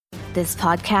This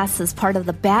podcast is part of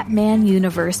the Batman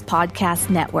Universe Podcast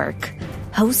Network,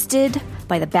 hosted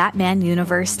by the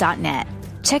BatmanUniverse.net.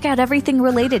 Check out everything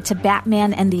related to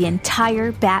Batman and the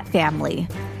entire Bat family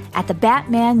at the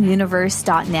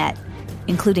BatmanUniverse.net,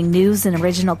 including news and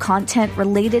original content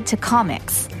related to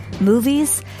comics,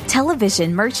 movies,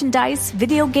 television, merchandise,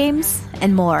 video games,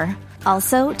 and more.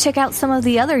 Also, check out some of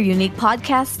the other unique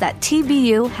podcasts that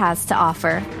TBU has to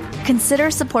offer. Consider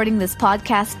supporting this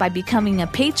podcast by becoming a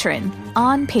patron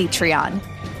on Patreon.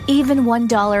 Even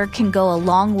 $1 can go a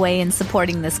long way in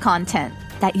supporting this content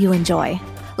that you enjoy.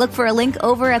 Look for a link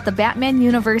over at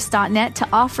thebatmanuniverse.net to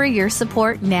offer your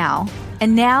support now.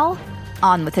 And now,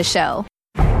 on with the show.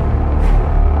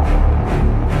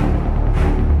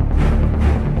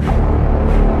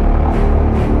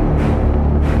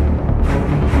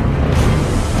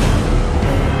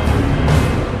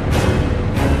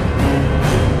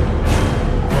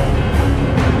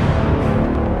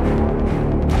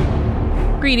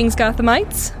 Greetings,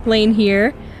 Gothamites. Lane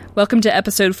here. Welcome to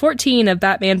episode 14 of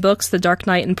Batman Books, The Dark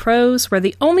Knight in Prose, where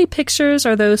the only pictures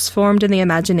are those formed in the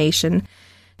imagination.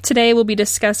 Today we'll be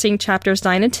discussing chapters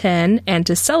 9 and 10, and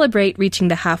to celebrate reaching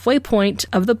the halfway point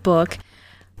of the book,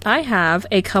 I have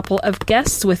a couple of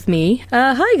guests with me.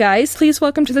 Hi guys, please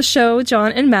welcome to the show,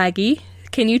 John and Maggie.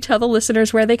 Can you tell the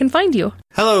listeners where they can find you?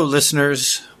 Hello,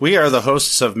 listeners. We are the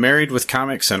hosts of Married with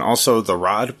Comics and also The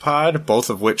Rod Pod, both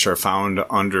of which are found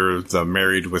under the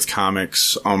Married with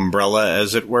Comics umbrella,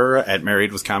 as it were, at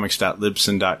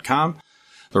marriedwithcomics.libsyn.com.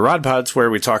 The Rod Pod's where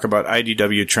we talk about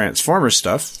IDW Transformer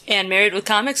stuff. And Married with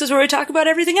Comics is where we talk about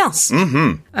everything else.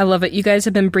 Mm-hmm. I love it. You guys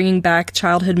have been bringing back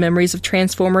childhood memories of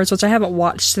Transformers, which I haven't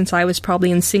watched since I was probably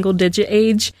in single-digit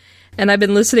age. And I've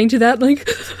been listening to that like...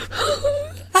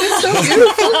 It's so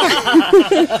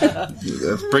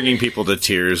beautiful. Bringing people to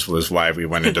tears was why we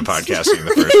went into podcasting in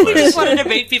the first place. We just wanted to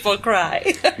make people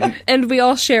cry. And we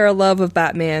all share a love of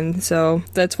Batman, so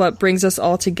that's what brings us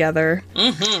all together.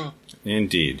 Mm-hmm.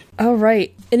 Indeed. All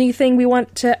right. Anything we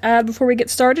want to add before we get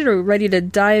started, or are we ready to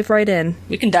dive right in?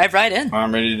 We can dive right in.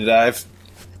 I'm ready to dive.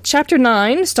 Chapter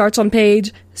 9 starts on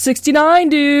page 69,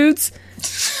 dudes.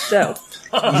 So,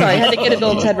 sorry, I had to get a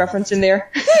Bill and Ted reference in there.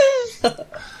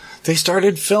 They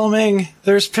started filming.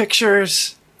 There's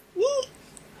pictures.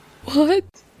 What?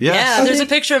 Yes. Yeah, there's a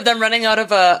picture of them running out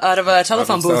of a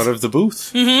telephone booth. Out of the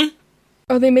booth. Mm-hmm.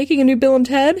 Are they making a new Bill and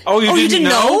Ted? Oh, you didn't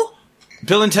know?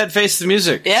 Bill and Ted Face the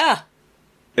Music. Yeah.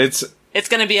 It's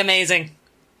going to be amazing.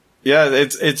 Yeah,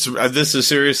 it's this is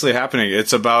seriously happening.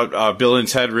 It's about Bill and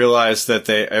Ted realize that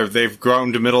they've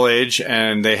grown to middle age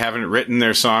and they haven't written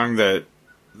their song that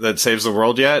saves the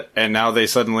world yet, and now they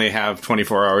suddenly have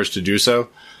 24 hours to do so,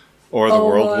 or the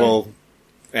world will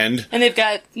end. And they've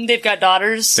got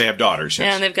daughters. They have daughters, yes.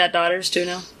 Yeah, and they've got daughters too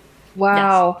now.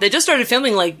 Wow. Yes. They just started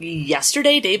filming like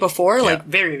yesterday, day before, yeah. like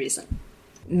very recent.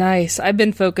 Nice. I've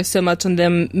been focused so much on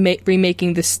them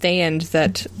remaking The Stand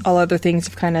that all other things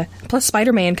have kind of... Plus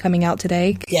Spider-Man coming out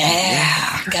today.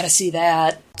 Yeah, gotta see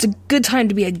that. It's a good time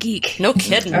to be a geek. No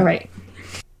kidding. All right.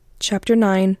 Chapter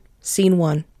 9, Scene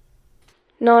 1.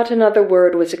 Not another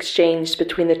word was exchanged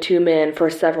between the two men for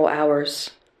several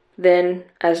hours. Then,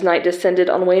 as night descended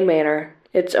on Wayne Manor,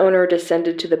 its owner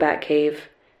descended to the Batcave.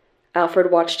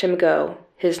 Alfred watched him go,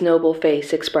 his noble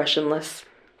face expressionless.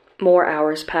 More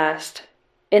hours passed.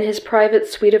 In his private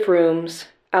suite of rooms,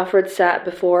 Alfred sat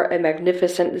before a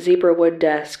magnificent zebrawood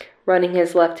desk, running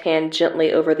his left hand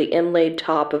gently over the inlaid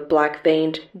top of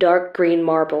black-veined, dark green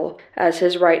marble as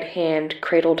his right hand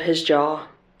cradled his jaw.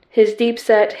 His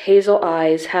deep-set hazel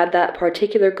eyes had that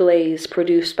particular glaze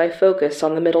produced by focus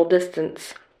on the middle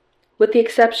distance. With the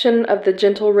exception of the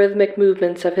gentle rhythmic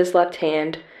movements of his left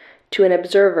hand, to an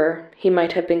observer he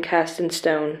might have been cast in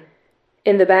stone.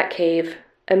 In the Batcave,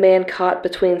 a man caught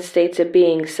between states of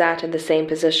being sat in the same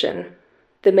position.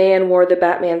 The man wore the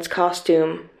Batman's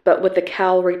costume, but with the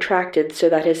cowl retracted so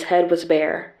that his head was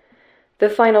bare. The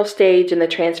final stage in the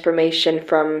transformation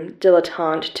from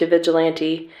dilettante to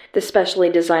vigilante, the specially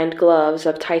designed gloves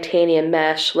of titanium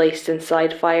mesh laced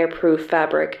inside fireproof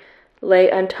fabric, lay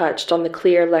untouched on the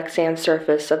clear Lexan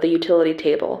surface of the utility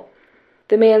table.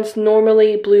 The man's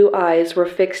normally blue eyes were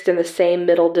fixed in the same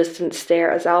middle-distance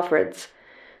stare as Alfred's,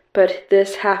 but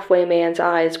this halfway man's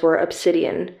eyes were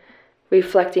obsidian,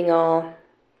 reflecting all,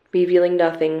 revealing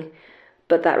nothing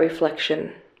but that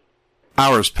reflection.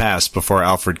 Hours pass before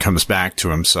Alfred comes back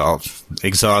to himself,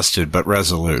 exhausted but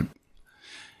resolute.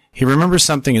 He remembers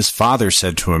something his father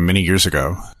said to him many years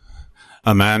ago.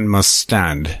 A man must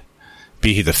stand.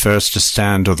 Be he the first to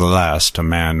stand or the last, a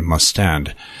man must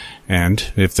stand.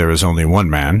 And if there is only one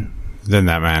man, then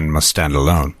that man must stand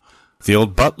alone. The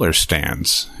old butler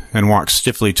stands and walks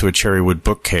stiffly to a cherrywood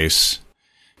bookcase.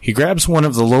 He grabs one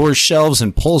of the lower shelves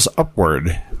and pulls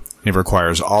upward. It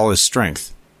requires all his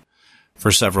strength.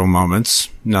 For several moments,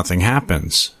 nothing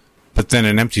happens. But then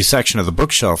an empty section of the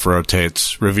bookshelf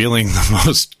rotates, revealing the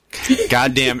most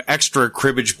goddamn extra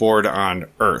cribbage board on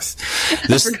Earth.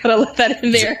 I forgot to let that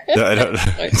in there. I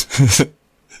don't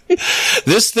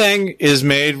This thing is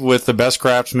made with the best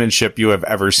craftsmanship you have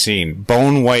ever seen.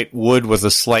 Bone white wood with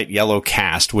a slight yellow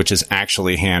cast, which is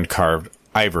actually hand-carved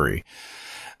ivory.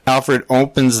 Alfred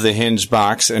opens the hinged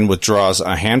box and withdraws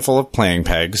a handful of playing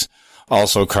pegs,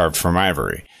 also carved from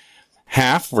ivory.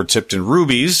 Half were tipped in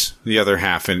rubies, the other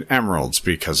half in emeralds,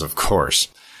 because of course.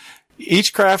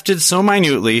 Each crafted so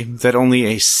minutely that only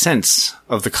a sense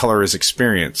of the color is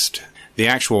experienced. The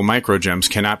actual microgems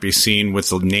cannot be seen with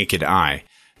the naked eye.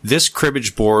 This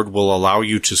cribbage board will allow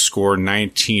you to score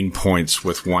 19 points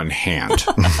with one hand.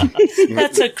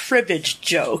 That's a cribbage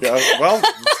joke. Well,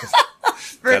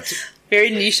 that's very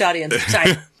niche audience.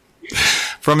 Sorry.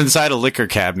 From inside a liquor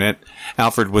cabinet,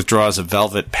 Alfred withdraws a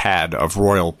velvet pad of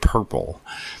royal purple.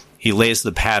 He lays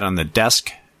the pad on the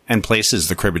desk and places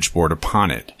the cribbage board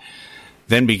upon it,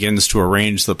 then begins to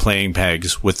arrange the playing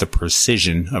pegs with the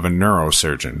precision of a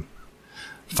neurosurgeon.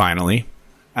 Finally,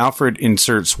 Alfred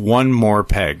inserts one more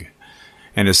peg,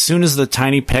 and as soon as the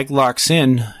tiny peg locks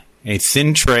in, a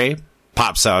thin tray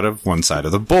pops out of one side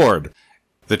of the board.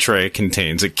 The tray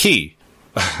contains a key.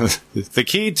 The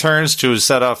key turns to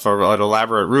set off an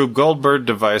elaborate Rube Goldberg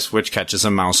device which catches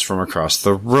a mouse from across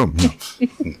the room.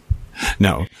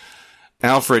 No.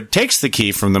 Alfred takes the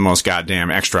key from the most goddamn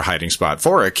extra hiding spot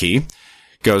for a key,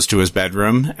 goes to his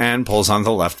bedroom, and pulls on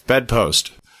the left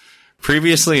bedpost.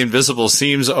 Previously invisible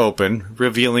seams open,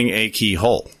 revealing a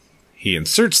keyhole. He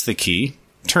inserts the key,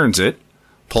 turns it,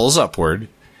 pulls upward,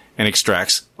 and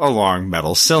extracts a long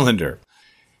metal cylinder.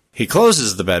 He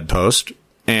closes the bedpost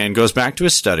and goes back to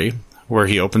his study, where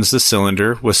he opens the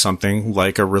cylinder with something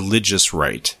like a religious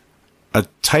rite. A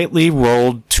tightly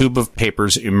rolled tube of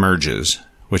papers emerges,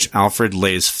 which Alfred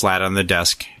lays flat on the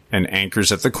desk and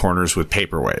anchors at the corners with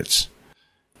paperweights.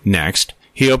 Next,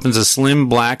 he opens a slim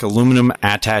black aluminum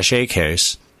attaché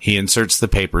case. He inserts the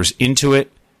papers into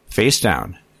it, face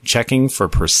down, checking for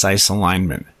precise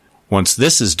alignment. Once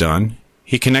this is done,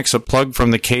 he connects a plug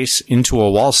from the case into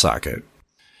a wall socket.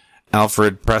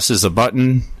 Alfred presses a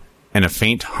button, and a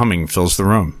faint humming fills the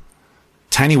room.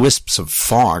 Tiny wisps of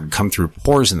fog come through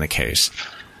pores in the case.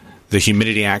 The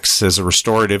humidity acts as a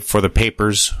restorative for the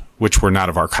papers, which were not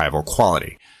of archival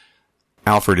quality.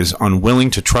 Alfred is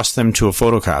unwilling to trust them to a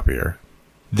photocopier.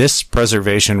 This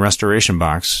preservation restoration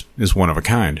box is one of a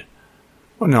kind.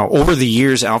 Now, over the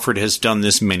years, Alfred has done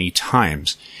this many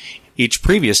times. Each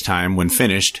previous time, when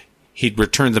finished, he'd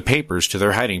return the papers to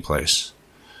their hiding place.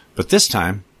 But this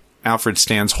time, Alfred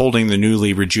stands holding the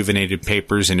newly rejuvenated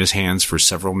papers in his hands for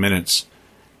several minutes.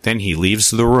 Then he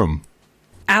leaves the room.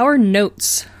 Our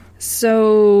notes.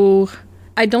 So,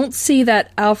 I don't see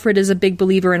that Alfred is a big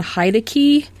believer in hide a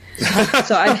key.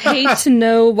 So I'd hate to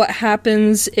know what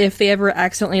happens if they ever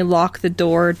accidentally lock the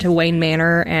door to Wayne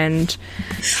Manor, and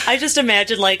I just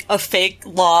imagine like a fake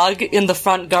log in the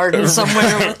front garden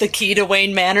somewhere with the key to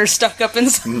Wayne Manor stuck up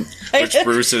inside. Which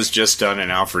Bruce has just done in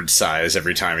Alfred's size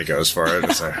every time he goes for it.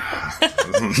 It's like,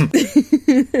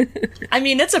 I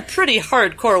mean, it's a pretty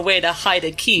hardcore way to hide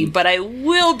a key, but I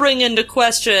will bring into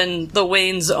question the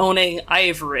Waynes owning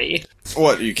ivory.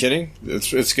 What, are you kidding?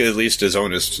 It's at least as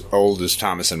old as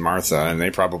Thomas and Martha, and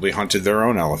they probably hunted their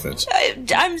own elephants.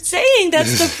 I'm saying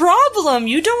that's the problem.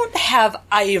 You don't have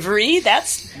ivory.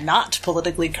 That's not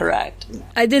politically correct.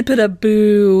 I did put a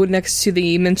boo next to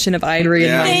the mention of ivory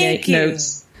in my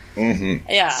notes. Mm-hmm.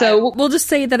 Yeah. So we'll just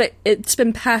say that it's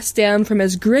been passed down from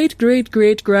his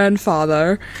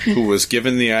great-great-great-grandfather, who was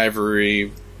given the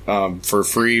ivory for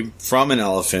free from an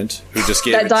elephant who just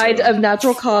gave that it died to him. of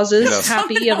natural causes, Yes.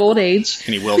 happy of old age.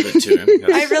 And he willed it to him. Yes.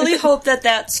 I really hope that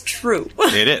that's true.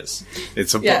 It is.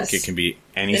 It's a book. Yes. It can be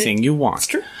anything you want. It's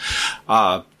true.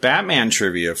 Batman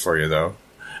trivia for you, though.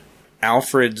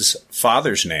 Alfred's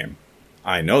father's name.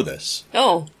 I know this.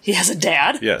 Oh, he has a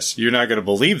dad? Yes, you're not going to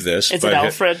believe this. Is but it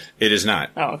Alfred? It is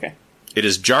not. Oh, okay. It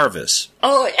is Jarvis.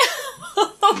 Oh,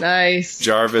 Nice.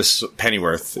 Jarvis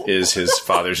Pennyworth is his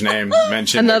father's name.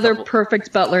 Mentioned Another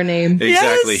perfect butler name.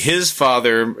 Exactly. Yes. His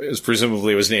father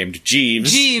presumably was named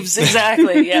Jeeves. Jeeves,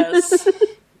 exactly, yes.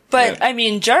 But, I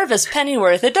mean, Jarvis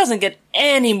Pennyworth, it doesn't get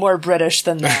any more British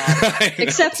than that.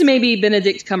 Except maybe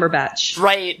Benedict Cumberbatch.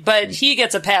 Right, but he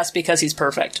gets a pass because he's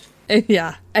perfect.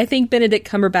 Yeah. I think Benedict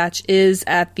Cumberbatch is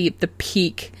at the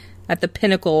peak, at the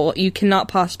pinnacle. You cannot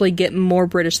possibly get more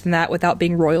British than that without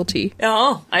being royalty.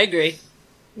 Oh, I agree.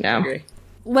 Yeah. I agree.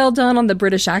 Well done on the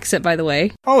British accent, by the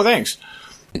way. Oh, thanks.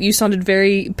 You sounded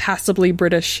very passably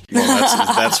British. Well,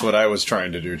 that's what I was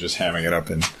trying to do, just hamming it up.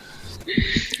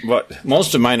 But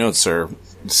most of my notes are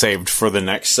saved for the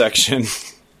next section.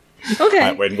 Okay.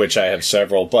 In which I have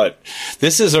several. But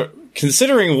this is,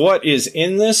 considering what is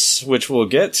in this, which we'll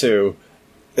get to,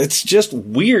 it's just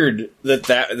weird that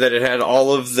it had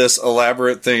all of this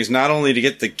elaborate things, not only to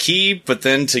get the key, but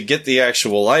then to get the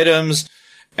actual items,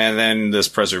 and then this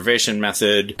preservation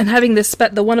method. And having this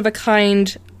the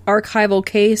one-of-a-kind archival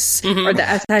case, or the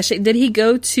attaché. Did he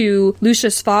go to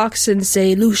Lucius Fox and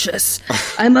say, Lucius,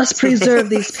 I must preserve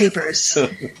these papers.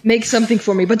 Make something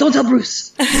for me, but don't tell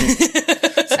Bruce.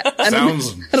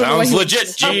 Sounds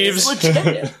legit, Jeeves.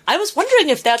 Legit. I was wondering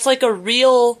if that's like a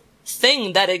real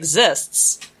thing that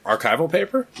exists. Archival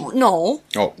paper? No.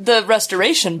 Oh. The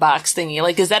restoration box thingy.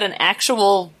 Like, is that an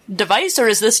actual device, or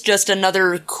is this just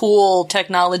another cool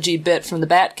technology bit from the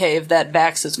Batcave that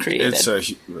Vax has created?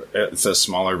 It's a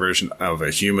smaller version of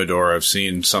a humidor. I've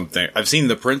seen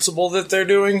the principle that they're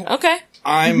doing. Okay.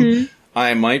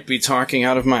 I might be talking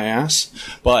out of my ass,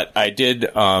 but I did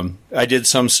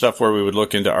some stuff where we would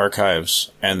look into archives,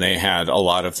 and they had a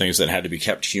lot of things that had to be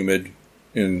kept humid.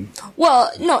 Well,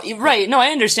 no, right. No, I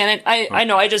understand it. I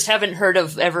know. I just haven't heard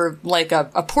of ever, like, a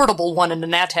portable one in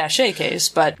an attaché case,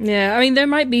 but... Yeah, I mean, there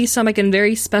might be some, like, in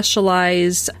very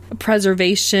specialized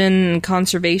preservation and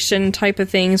conservation type of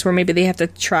things where maybe they have to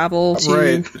travel to...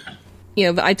 Right.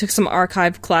 You know, I took some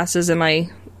archive classes in my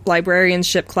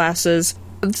librarianship classes,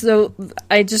 so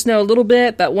I just know a little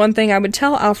bit, but one thing I would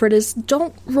tell Alfred is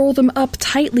don't roll them up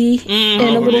tightly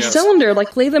in a little cylinder.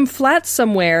 Like, lay them flat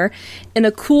somewhere in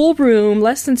a cool room,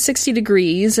 less than 60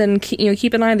 degrees, and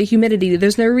keep an eye on the humidity.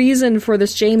 There's no reason for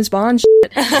this James Bond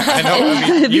shit. I know.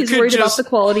 I mean, he's worried about the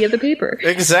quality of the paper.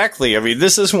 Exactly. I mean,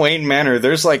 this is Wayne Manor.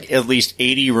 There's like at least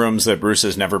 80 rooms that Bruce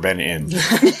has never been in.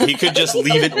 He could just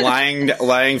leave it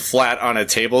lying flat on a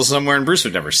table somewhere, and Bruce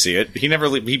would never see it. He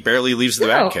barely leaves the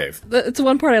Batcave. It's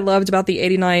one part I loved about the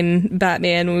 89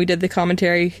 Batman when we did the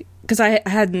commentary, because I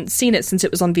hadn't seen it since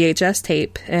it was on VHS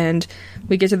tape, and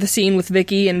we get to the scene with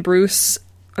Vicky and Bruce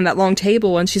on that long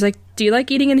table, and she's like, do you like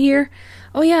eating in here?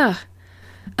 Oh yeah.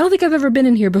 I don't think I've ever been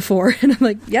in here before. And I'm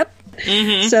like, yep.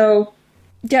 Mm-hmm. So,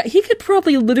 yeah, he could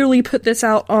probably literally put this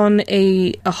out on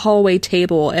a hallway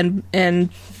table, and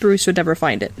Bruce would never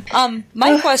find it.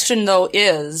 My question, though,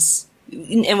 is...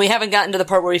 And we haven't gotten to the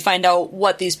part where we find out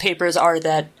what these papers are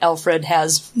that Alfred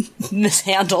has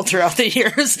mishandled throughout the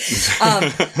years.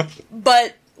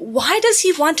 But why does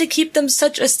he want to keep them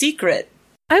such a secret?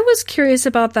 I was curious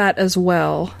about that as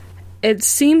well. It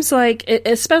seems like,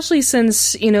 especially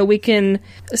since, we can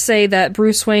say that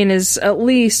Bruce Wayne is at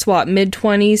least,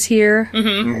 mid-20s here,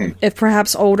 if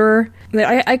perhaps older.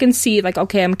 I can see, like,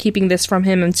 okay, I'm keeping this from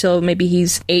him until maybe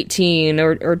he's 18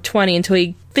 or 20, until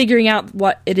he figuring out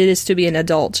what it is to be an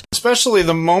adult. Especially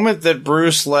the moment that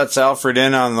Bruce lets Alfred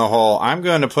in on the whole, I'm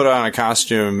going to put on a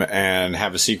costume and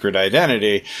have a secret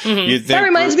identity. Mm-hmm. You'd think that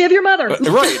reminds me of your mother.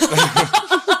 Right.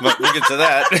 But we'll get to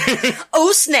that.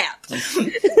 Oh, snap.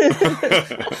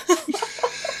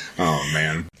 Oh,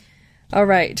 man. All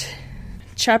right.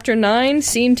 Chapter 9,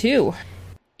 Scene 2.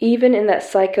 Even in that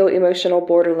psycho-emotional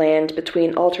borderland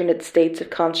between alternate states of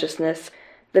consciousness,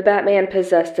 the Batman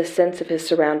possessed a sense of his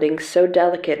surroundings so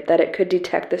delicate that it could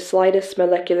detect the slightest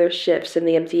molecular shifts in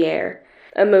the empty air.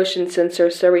 A motion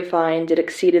sensor so refined it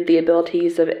exceeded the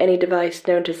abilities of any device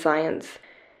known to science.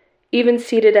 Even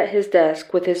seated at his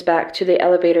desk with his back to the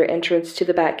elevator entrance to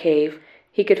the Batcave,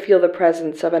 he could feel the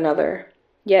presence of another.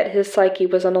 Yet his psyche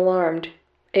was unalarmed.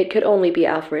 It could only be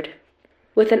Alfred.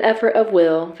 With an effort of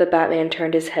will, the Batman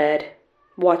turned his head,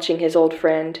 watching his old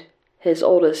friend, his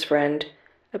oldest friend,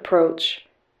 approach.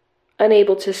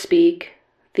 Unable to speak,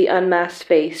 the unmasked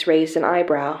face raised an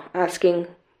eyebrow, asking,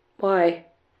 why?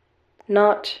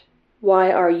 Not,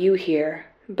 why are you here,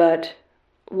 but,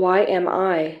 why am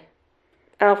I?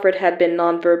 Alfred had been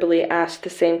non-verbally asked the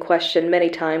same question many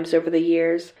times over the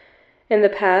years. In the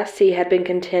past, he had been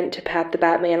content to pat the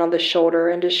Batman on the shoulder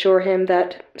and assure him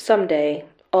that, someday,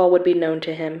 all would be known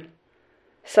to him.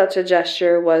 Such a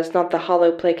gesture was not the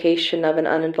hollow placation of an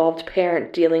uninvolved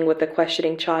parent dealing with a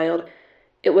questioning child.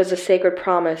 It was a sacred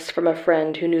promise from a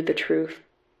friend who knew the truth.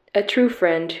 A true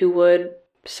friend who would,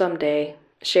 someday,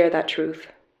 share that truth.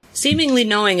 Seemingly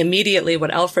knowing immediately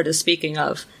what Alfred is speaking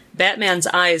of, Batman's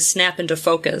eyes snap into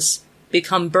focus,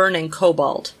 become burning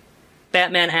cobalt.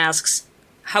 Batman asks,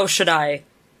 how should I?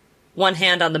 One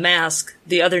hand on the mask,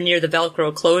 the other near the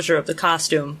Velcro closure of the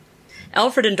costume.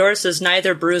 Alfred endorses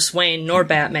neither Bruce Wayne nor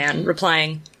Batman,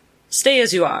 replying, stay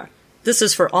as you are. This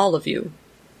is for all of you.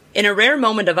 In a rare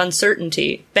moment of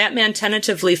uncertainty, Batman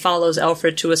tentatively follows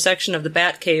Alfred to a section of the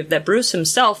Batcave that Bruce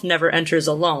himself never enters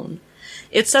alone.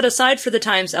 It's set aside for the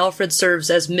times Alfred serves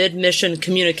as mid-mission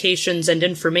communications and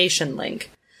information link,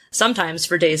 sometimes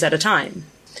for days at a time.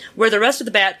 Where the rest of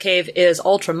the Batcave is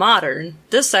ultra-modern,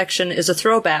 this section is a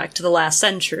throwback to the last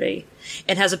century.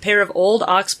 It has a pair of old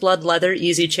oxblood leather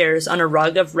easy chairs on a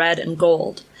rug of red and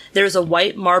gold. There is a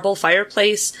white marble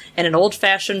fireplace and an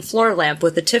old-fashioned floor lamp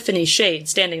with a Tiffany shade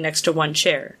standing next to one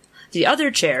chair. The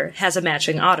other chair has a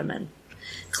matching ottoman.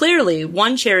 Clearly,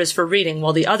 one chair is for reading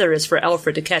while the other is for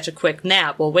Alfred to catch a quick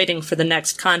nap while waiting for the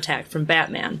next contact from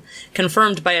Batman,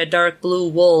 confirmed by a dark blue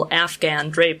wool afghan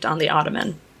draped on the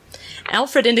ottoman.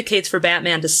 Alfred indicates for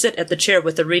Batman to sit at the chair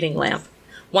with the reading lamp.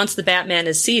 Once the Batman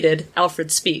is seated,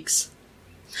 Alfred speaks.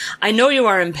 I know you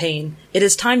are in pain. It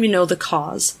is time you know the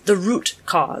cause, the root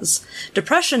cause.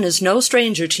 Depression is no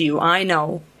stranger to you, I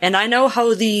know. And I know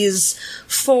how these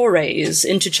forays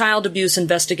into child abuse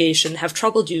investigation have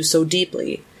troubled you so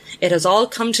deeply. It has all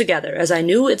come together, as I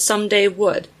knew it someday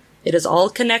would. It is all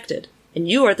connected, and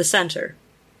you are the center.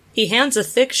 He hands a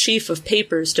thick sheaf of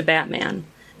papers to Batman.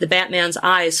 The Batman's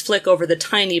eyes flick over the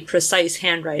tiny, precise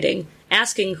handwriting,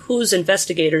 asking whose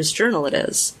investigator's journal it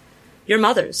is. Your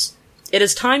mother's. It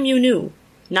is time you knew,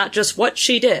 not just what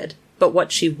she did, but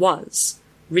what she was.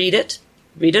 Read it.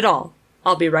 Read it all.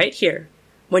 I'll be right here.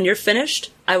 When you're finished,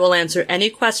 I will answer any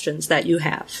questions that you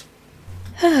have.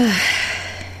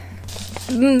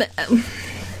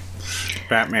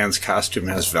 Batman's costume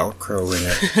has Velcro in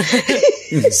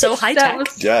it. So high-tech.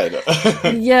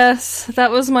 Yes,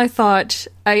 that was my thought.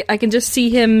 I can just see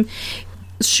him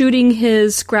shooting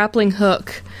his grappling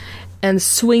hook and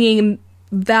swinging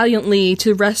valiantly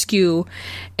to rescue,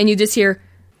 and you just hear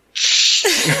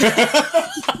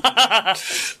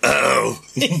Oh.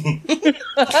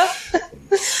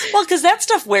 Well, because that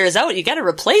stuff wears out. You gotta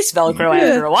replace Velcro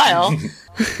after a while.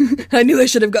 I knew I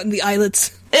should have gotten the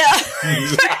eyelets. Yeah.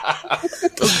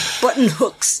 Those button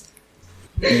hooks.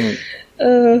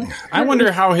 I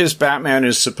wonder how his Batman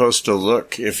is supposed to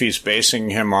look, if he's basing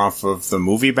him off of the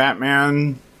movie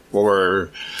Batman,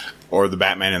 or the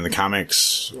Batman in the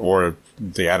comics, or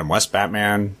the Adam West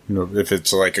Batman. You know, if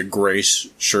it's like a gray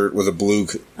shirt with a blue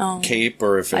cape,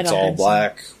 or if it's all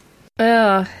black.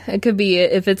 Yeah, it could be.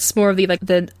 If it's more of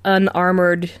the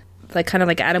unarmored, kind of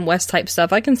like Adam West type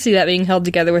stuff, I can see that being held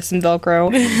together with some Velcro.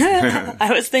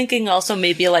 I was thinking also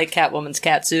maybe like Catwoman's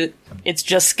catsuit. It's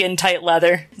just skin-tight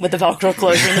leather with the Velcro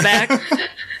closure in the back.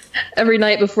 Every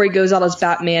night before he goes out as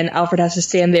Batman, Alfred has to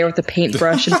stand there with a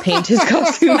paintbrush and paint his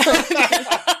costume.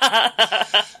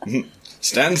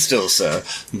 Stand still, sir.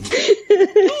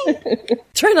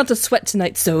 Try not to sweat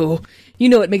tonight, so you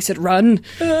know it makes it run.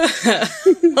 That's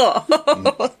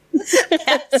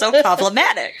so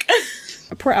problematic.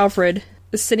 Poor Alfred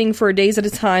is sitting for days at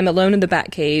a time alone in the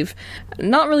Batcave,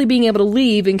 not really being able to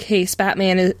leave in case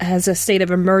Batman has a state of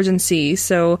emergency,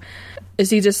 so is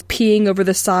he just peeing over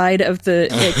the side of the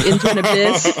into an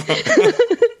abyss?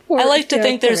 I like to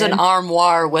think there's an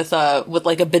armoire with a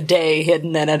bidet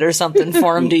hidden in it or something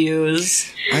for him to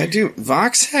use. I do.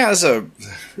 Vox has a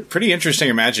pretty interesting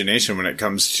imagination when it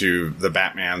comes to the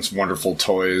Batman's wonderful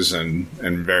toys and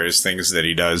various things that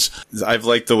he does. I've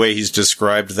liked the way he's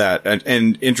described that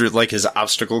and like his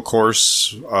obstacle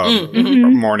course,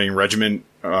 morning regiment,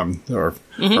 or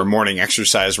morning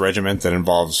exercise regiment that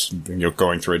involves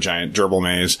going through a giant gerbil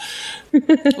maze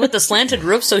with the slanted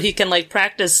roof, so he can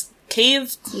practice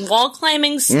cave wall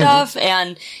climbing stuff,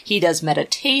 and he does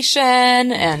meditation,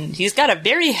 and he's got a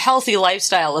very healthy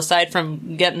lifestyle aside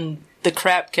from getting the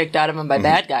crap kicked out of him by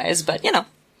bad guys. But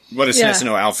But it's nice to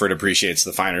know Alfred appreciates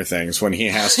the finer things when he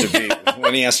has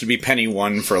to be penny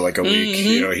one for like a week.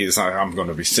 He's like, I'm going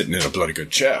to be sitting in a bloody good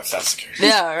chair. If that's the case.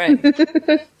 Yeah,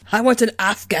 right. I want an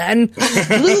Afghan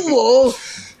blue wool.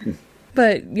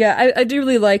 But yeah, I do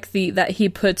really like that he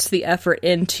puts the effort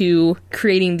into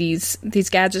creating these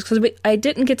gadgets, because I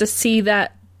didn't get to see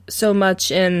that so much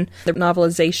in the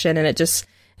novelization, and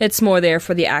it's more there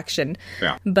for the action.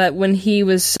 Yeah. But when he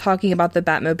was talking about the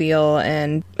Batmobile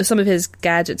and some of his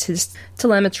gadgets, his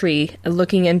telemetry,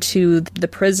 looking into the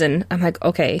prison, I'm like,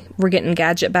 okay, we're getting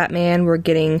Gadget Batman, we're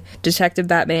getting Detective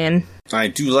Batman. I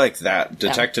do like that.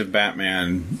 Detective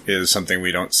Batman is something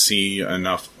we don't see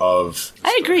enough of.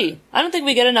 I agree. I don't think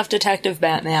we get enough Detective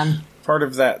Batman. Part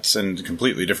of that's a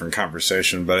completely different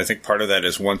conversation, but I think part of that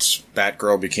is once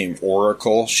Batgirl became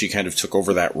Oracle, she kind of took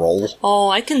over that role. Oh,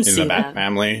 I can see that. In the Bat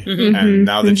family. And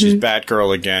now that she's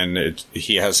Batgirl again,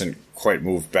 he hasn't quite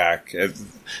moved back.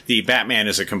 The Batman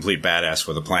is a complete badass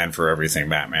with a plan for everything.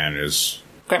 Batman is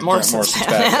Grant Morrison's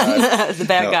Batman. The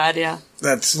Bat-God, yeah.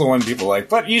 That's the one people like.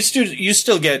 But you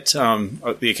still get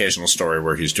the occasional story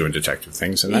where he's doing detective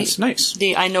things, and that's nice.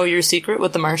 The I Know Your Secret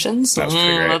with the Martians. That's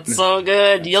pretty great. That's so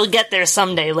good. You'll get there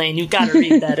someday, Lane. You've got to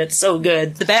read that. It's so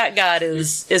good. The Bat-God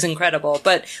is incredible.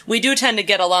 But we do tend to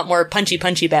get a lot more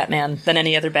punchy Batman than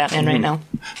any other Batman right now.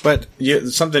 But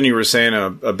something you were saying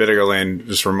a bit ago, Lane,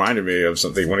 just reminded me of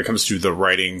something when it comes to the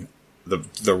writing.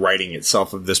 The writing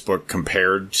itself of this book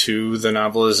compared to the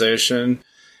novelization.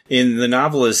 In the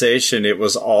novelization, it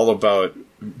was all about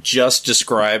just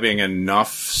describing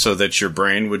enough so that your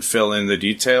brain would fill in the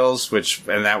details,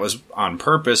 and that was on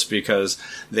purpose because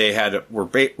they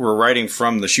were writing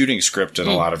from the shooting script in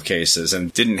a lot of cases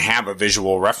and didn't have a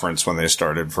visual reference when they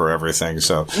started for everything.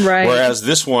 So, whereas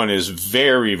this one is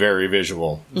very, very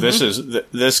visual.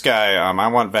 This guy. I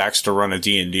want Vax to run a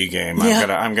D&D game.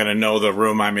 Yeah. I'm gonna know the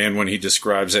room I'm in when he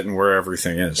describes it and where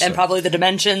everything is, and probably the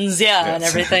dimensions, and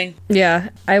everything. Yeah,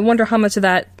 I wonder how much of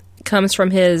that comes from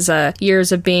his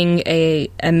years of being a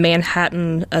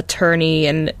Manhattan attorney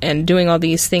and doing all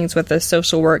these things with the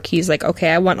social work. He's like,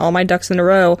 okay, I want all my ducks in a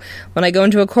row. When I go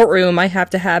into a courtroom, I have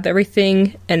to have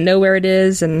everything and know where it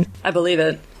is. And I believe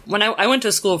it. When I went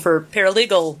to school for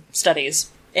paralegal studies,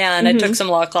 and I took some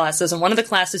law classes, and one of the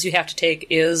classes you have to take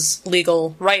is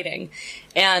legal writing.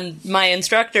 And my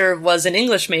instructor was an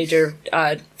English major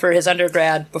for his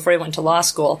undergrad before he went to law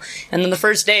school. And then the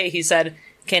first day he said,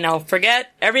 okay, now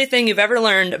forget everything you've ever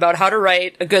learned about how to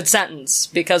write a good sentence,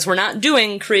 because we're not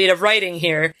doing creative writing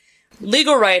here.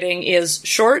 Legal writing is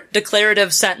short,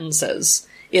 declarative sentences.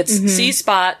 It's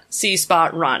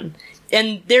C-spot, run.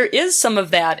 And there is some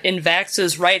of that in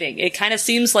Vax's writing. It kind of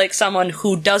seems like someone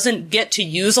who doesn't get to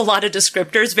use a lot of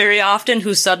descriptors very often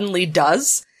who suddenly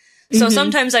does. So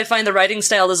sometimes I find the writing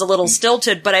style is a little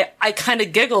stilted, but I kind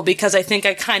of giggle because I think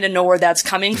I kind of know where that's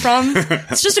coming from.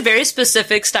 It's just a very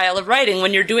specific style of writing.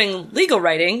 When you're doing legal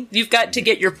writing, you've got to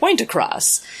get your point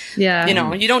across. Yeah.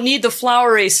 You don't need the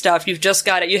flowery stuff. You've just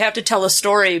got it. You have to tell a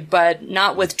story, but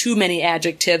not with too many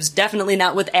adjectives, definitely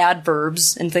not with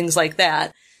adverbs and things like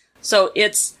that. So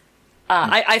it's,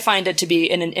 I find it to be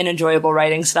an enjoyable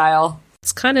writing style.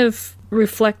 It's kind of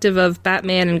reflective of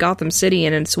Batman and Gotham City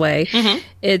in its way.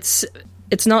 It's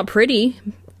not pretty,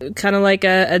 kind of like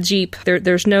a Jeep.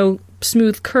 There's no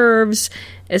smooth curves.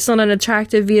 It's not an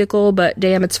attractive vehicle, but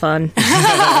damn, it's fun.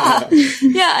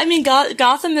 Yeah, I mean,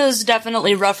 Gotham is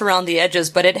definitely rough around the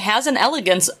edges, but it has an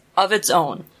elegance of its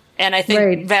own. And I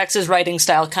think Vax's writing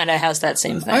style kind of has that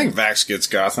same thing. I think Vax gets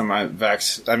Gotham.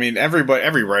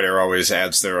 Every writer always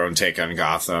adds their own take on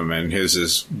Gotham, and his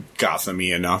is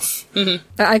Gotham-y enough.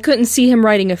 I couldn't see him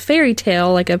writing a fairy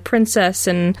tale like a Princess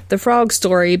and the Frog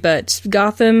story, but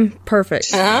Gotham, perfect.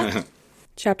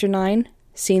 Chapter 9,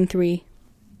 Scene 3.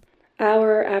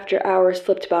 Hour after hour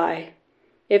slipped by.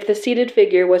 If the seated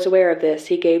figure was aware of this,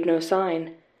 he gave no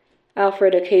sign.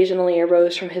 Alfred occasionally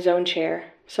arose from his own chair,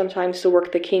 sometimes to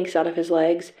work the kinks out of his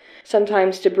legs,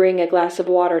 sometimes to bring a glass of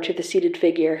water to the seated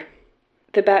figure.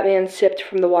 The Batman sipped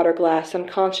from the water glass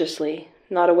unconsciously,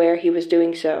 not aware he was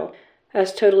doing so,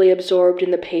 as totally absorbed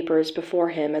in the papers before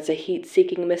him as a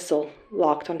heat-seeking missile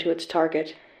locked onto its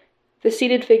target. The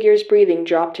seated figure's breathing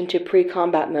dropped into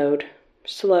pre-combat mode,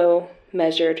 slow,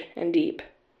 measured, and deep.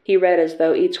 He read as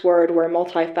though each word were a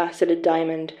multifaceted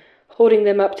diamond, holding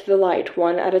them up to the light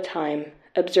one at a time,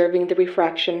 observing the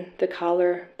refraction, the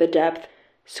color, the depth,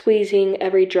 squeezing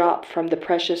every drop from the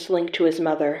precious link to his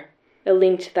mother, a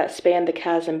link that spanned the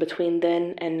chasm between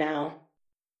then and now.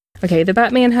 Okay, the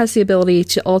Batman has the ability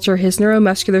to alter his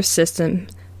neuromuscular system,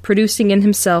 producing in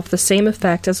himself the same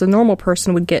effect as a normal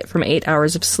person would get from 8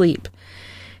 hours of sleep.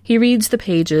 He reads the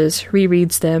pages,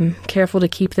 rereads them, careful to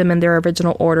keep them in their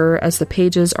original order as the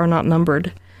pages are not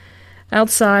numbered.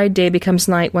 Outside, day becomes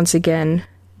night once again.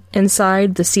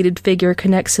 Inside, the seated figure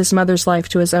connects his mother's life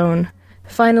to his own.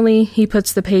 Finally, he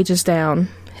puts the pages down,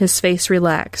 his face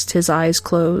relaxed, his eyes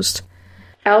closed.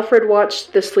 Alfred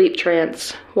watched the sleep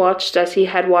trance, watched as he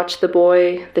had watched the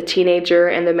boy, the teenager,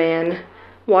 and the man,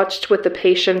 watched with the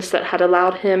patience that had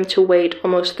allowed him to wait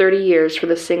almost 30 years for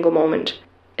the single moment.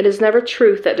 It is never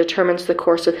truth that determines the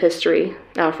course of history,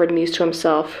 Alfred mused to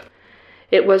himself.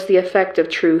 It was the effect of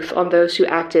truth on those who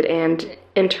acted and,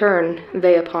 in turn,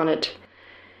 they upon it.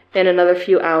 In another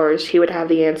few hours, he would have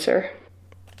the answer.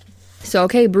 So,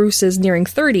 okay, Bruce is nearing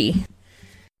 30.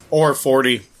 Or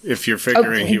 40, if you're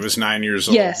figuring he was 9 years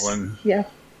old. Yes, yeah.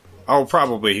 Oh,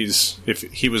 probably if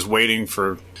he was waiting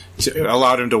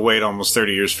allowed him to wait almost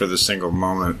 30 years for the single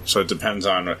moment. So it depends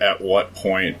on at what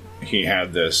point he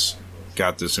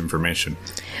got this information.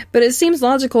 But it seems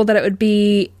logical that it would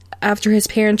be after his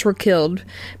parents were killed,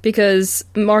 because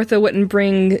Martha wouldn't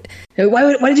bring...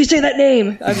 Why did you say that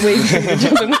name? I'm waiting for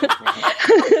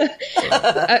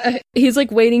he's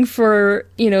like waiting for,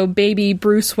 baby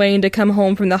Bruce Wayne to come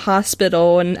home from the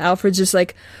hospital, and Alfred's just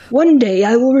like, one day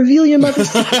I will reveal your mother's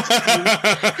secret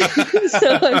to you.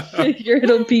 So I figure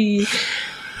it'll be...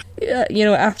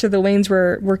 after the Waynes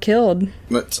were killed.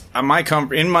 But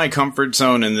in my comfort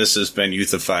zone, and this has been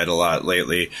youthified a lot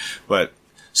lately, but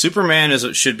Superman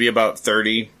should be about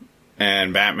 30,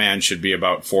 and Batman should be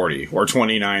about 40, or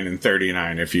 29 and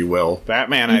 39, if you will.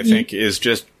 Batman, I think, is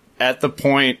just at the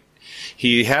point,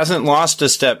 he hasn't lost a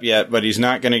step yet, but he's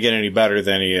not going to get any better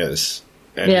than he is.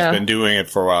 And he's been doing it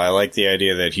for a while. I like the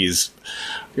idea that he's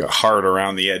hard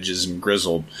around the edges and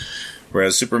grizzled.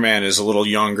 Whereas Superman is a little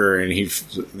younger, and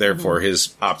therefore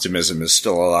his optimism is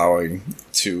still allowing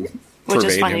to pervade him. Which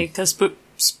is funny,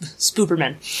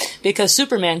 because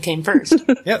Superman came first.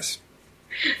 Yes.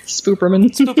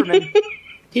 Spooperman.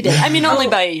 He did. I mean, only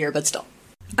by a year, but still.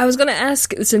 I was going to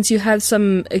ask, since you had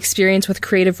some experience with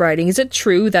creative writing, is it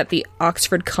true that the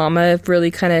Oxford comma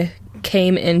really kind of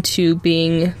came into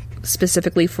being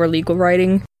specifically for legal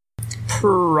writing?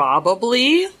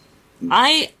 Probably.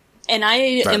 I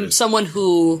am someone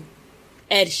who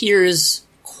adheres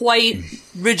quite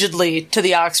rigidly to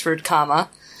the Oxford comma.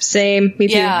 Same, me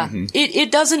too. Yeah, it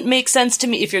doesn't make sense to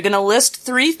me. If you're going to list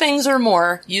 3 things or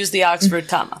more, use the Oxford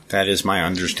comma. That is my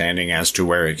understanding as to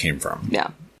where it came from. Yeah.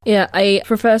 Yeah, a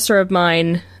professor of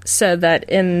mine said that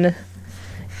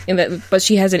but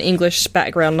she has an English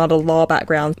background, not a law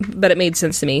background, but it made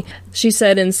sense to me. She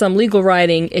said in some legal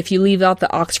writing, if you leave out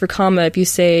the Oxford comma, if you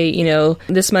say,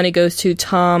 this money goes to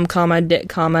Tom,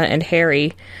 Dick, and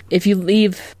Harry, if you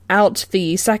leave out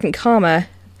the second comma,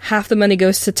 half the money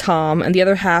goes to Tom, and the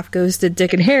other half goes to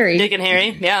Dick and Harry. Dick and Harry,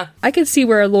 yeah. I could see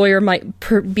where a lawyer might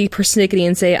be persnickety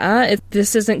and say, if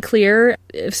this isn't clear,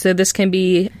 so this can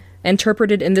be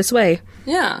interpreted in this way.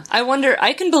 Yeah,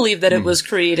 I can believe that it was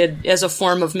created as a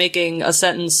form of making a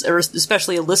sentence, or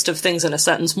especially a list of things in a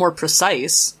sentence, more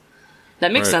precise.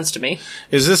 That makes sense to me.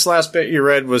 Is this last bit you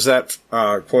read, was that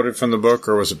quoted from the book,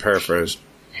 or was it paraphrased?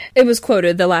 It was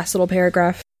quoted, the last little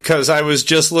paragraph. Because I was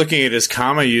just looking at his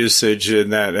comma usage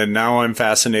in that, and now I'm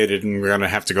fascinated, and we're going to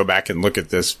have to go back and look at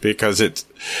this, because it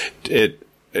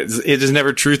is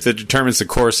never truth that determines the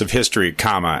course of history,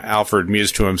 comma, Alfred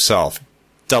mused to himself.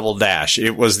 Double dash.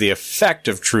 It was the effect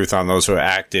of truth on those who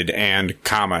acted, and,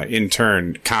 comma, in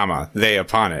turn, comma, they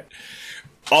upon it.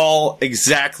 All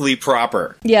exactly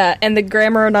proper. Yeah, and the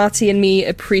grammar Nazi in me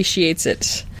appreciates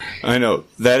it. I know.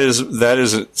 That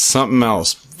is something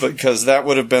else. Because that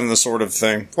would have been the sort of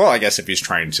thing... Well, I guess if he's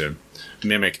trying to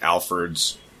mimic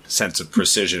Alfred's sense of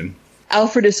precision.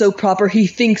 Alfred is so proper, he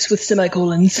thinks with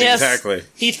semicolons. Yes, exactly.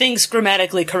 He thinks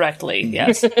grammatically correctly.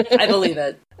 Yes, I believe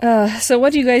it. So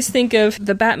what do you guys think of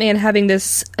the Batman having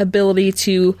this ability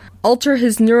to alter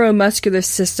his neuromuscular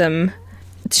system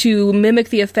to mimic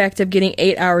the effect of getting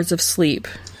 8 hours of sleep?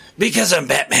 Because I'm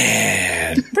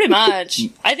Batman! Pretty much.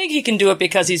 I think he can do it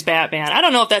because he's Batman. I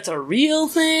don't know if that's a real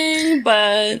thing,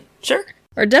 but sure.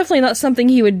 Or definitely not something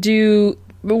he would be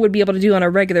able to do on a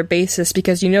regular basis,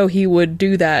 because he would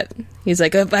do that. He's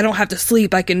like, if I don't have to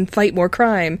sleep, I can fight more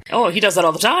crime. Oh, he does that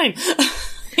all the time.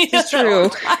 It's true.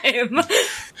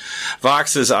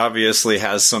 Vox obviously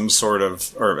has some sort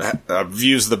of, or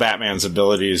views the Batman's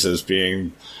abilities as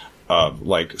being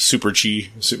like super chi.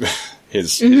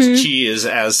 His chi is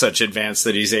as such advanced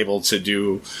that he's able to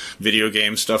do video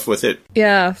game stuff with it.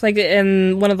 Yeah, like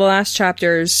in one of the last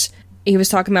chapters, he was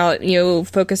talking about,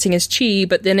 focusing his chi,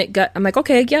 but then I'm like,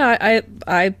 okay, yeah,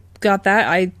 I got that.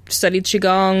 I studied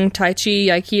Qigong, Tai Chi,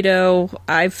 Aikido.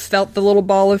 I've felt the little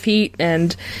ball of heat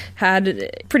and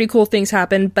had pretty cool things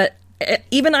happen, but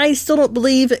even I still don't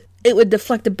believe it would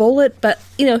deflect a bullet, but,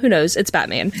 who knows? It's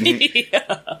Batman.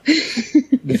 Yeah.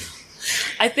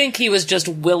 I think he was just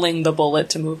willing the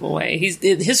bullet to move away.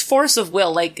 His force of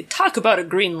will, talk about a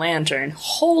Green Lantern.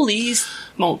 Holy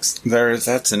smokes.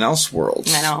 That's an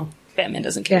Elseworlds. I know. Batman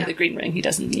doesn't carry the green ring. He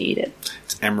doesn't need it.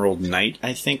 It's Emerald Knight,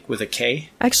 I think, with a K.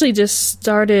 I actually just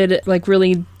started,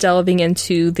 really delving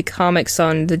into the comics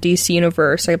on the DC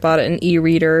Universe. I bought an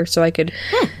e-reader so I could,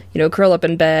 curl up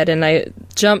in bed, and I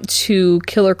jumped to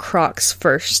Killer Croc's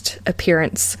first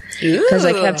appearance. Because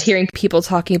I kept hearing people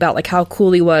talking about, how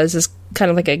cool he was as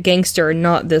kind of like a gangster and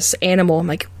not this animal. I'm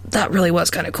like, that really was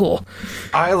kind of cool.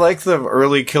 I like the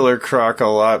early Killer Croc a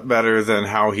lot better than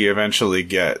how he eventually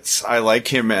gets. I like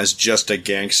him as just a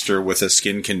gangster with a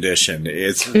skin condition.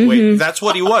 That's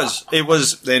what he was.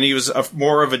 And he was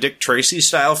more of a Dick Tracy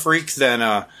style freak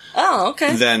than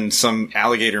than some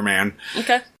alligator man.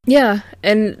 Okay. Yeah,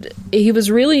 and he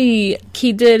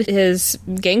did his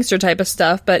gangster type of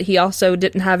stuff, but he also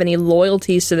didn't have any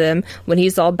loyalties to them. When he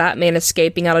saw Batman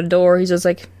escaping out a door, he's just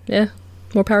like, yeah,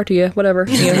 more power to you, whatever.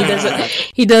 You know,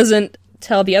 he doesn't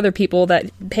tell the other people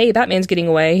that, hey, Batman's getting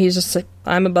away. He's just like,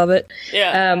 I'm above it.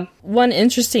 Yeah. One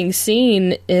interesting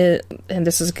scene is, and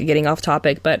this is getting off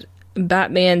topic, but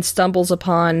Batman stumbles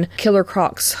upon Killer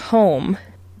Croc's home,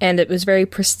 and it was very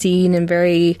pristine and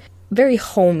very, very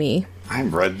homey. I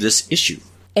read this issue.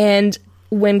 And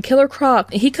when Killer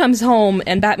Croc, he comes home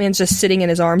and Batman's just sitting in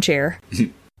his armchair.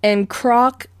 And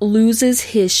Croc loses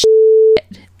his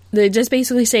shit. They're just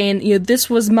basically saying, you know, this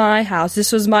was my house,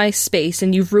 this was my space,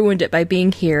 and you've ruined it by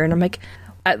being here. And I'm like,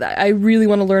 I really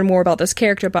want to learn more about this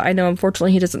character, but I know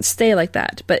unfortunately he doesn't stay like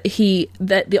that. But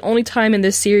the only time in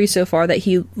this series so far that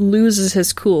he loses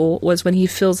his cool was when he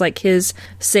feels like his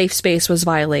safe space was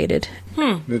violated.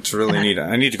 It's really neat.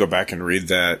 I need to go back and read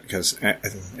that, because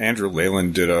Andrew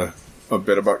Leyland did a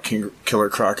bit about Killer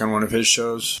Croc on one of his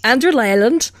shows. Andrew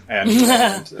Leyland.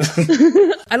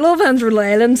 I love Andrew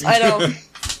Leyland. I know.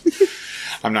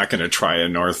 I'm not going to try a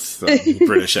North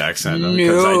British accent,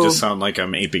 because I just sound like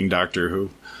I'm aping Doctor Who.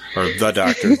 Or the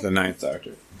Doctor, the Ninth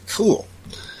Doctor. Cool.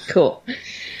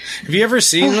 Have you ever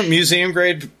seen the museum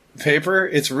grade paper?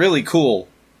 It's really cool.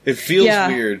 It feels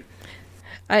weird.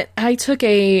 I took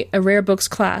a rare books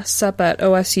class up at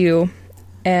OSU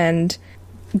and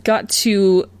got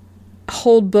to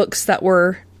hold books that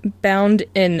were bound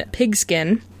in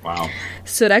pigskin. Wow.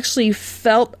 So it actually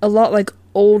felt a lot like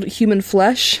old human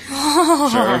flesh.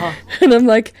 Sure. And I'm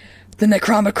like, the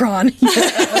Necromicron.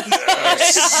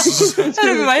 Yes.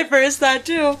 That'd be my first thought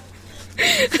too.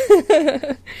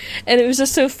 And it was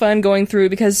just so fun going through,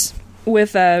 because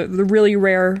with the really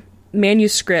rare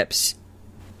manuscripts,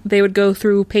 they would go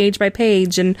through page by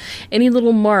page, and any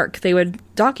little mark, they would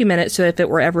document it, so if it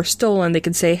were ever stolen, they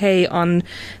could say, hey, on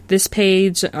this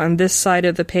page, on this side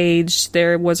of the page,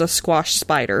 there was a squash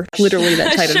spider. Literally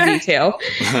that type of detail.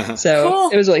 So cool.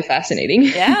 It was really fascinating.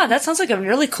 Yeah, that sounds like a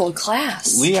really cool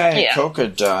class. Lee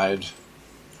Iacocca died.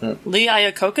 Lee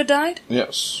Iacocca died?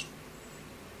 Yes.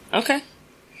 Okay.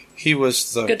 He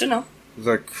was good to know.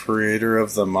 The creator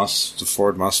of the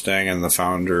Ford Mustang, and the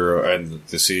founder and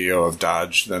the CEO of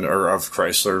Dodge, or of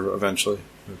Chrysler eventually.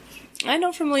 I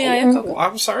know from Lee Iacocca.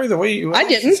 I'm sorry, the way you... I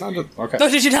didn't. Sounded, okay. Oh,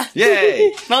 did you not?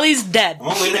 Yay! Well, he's dead. I'm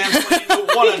only answering to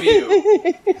one of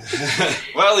you.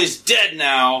 Well, he's dead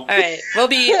now. All right, we'll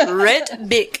be right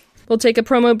back. We'll take a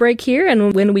promo break here,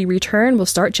 and when we return, we'll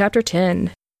start Chapter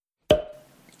 10.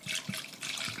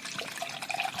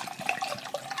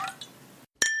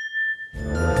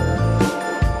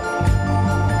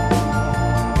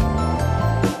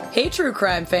 Hey, true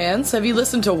crime fans, have you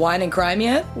listened to Wine and Crime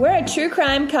yet? We're a true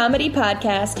crime comedy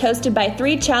podcast hosted by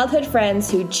three childhood friends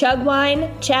who chug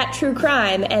wine, chat true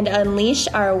crime, and unleash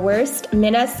our worst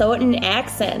Minnesotan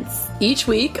accents. Each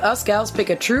week, us gals pick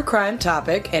a true crime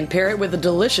topic and pair it with a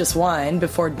delicious wine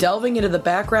before delving into the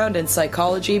background and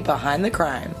psychology behind the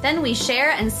crime. Then we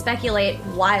share and speculate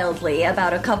wildly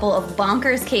about a couple of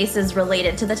bonkers cases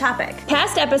related to the topic.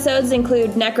 Past episodes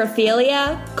include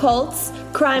necrophilia, cults,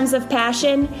 crimes of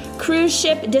passion, cruise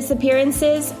ship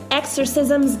disappearances,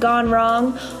 exorcisms gone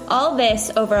wrong, all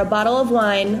this over a bottle of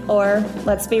wine, or,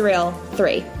 let's be real,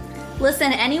 3.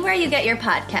 Listen anywhere you get your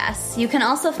podcasts. You can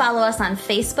also follow us on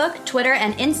Facebook, Twitter,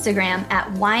 and Instagram at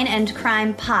Wine and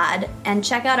Crime Pod, and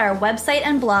check out our website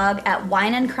and blog at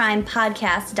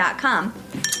wineandcrimepodcast.com.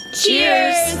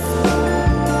 Cheers!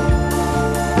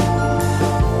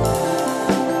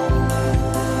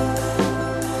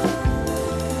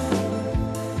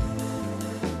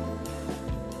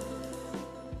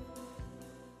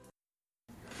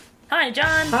 Hi,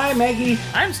 John. Hi, Maggie.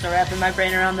 I'm still wrapping my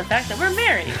brain around the fact that we're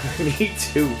married. Me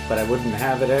too, but I wouldn't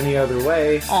have it any other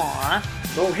way. Aw.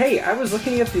 Oh, hey, I was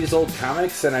looking at these old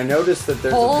comics, and I noticed that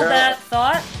there's Hold that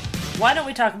thought. Why don't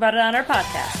we talk about it on our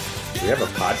podcast? We have a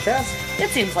podcast? It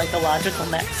seems like the logical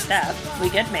next step. We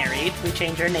get married, we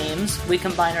change our names, we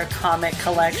combine our comic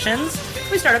collections,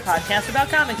 we start a podcast about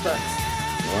comic books.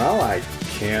 Well, I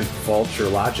can't fault your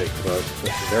logic, but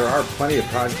there are plenty of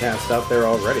podcasts out there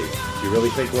already. Do you really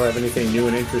think we'll have anything new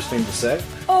and interesting to say?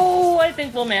 Oh, I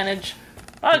think we'll manage.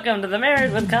 Welcome to the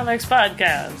Married with Comics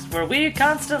podcast, where we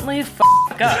constantly up.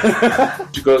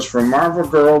 It goes from Marvel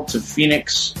Girl to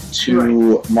Phoenix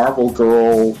to Marvel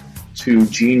Girl to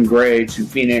Jean Grey to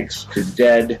Phoenix to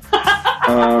Dead.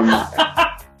 And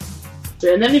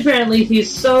then apparently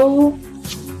he's so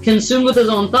consumed with his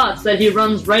own thoughts that he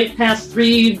runs right past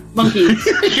 3 monkeys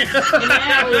in an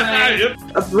alleyway.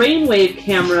 A brainwave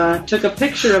camera took a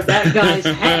picture of that guy's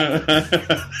head.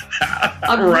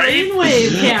 A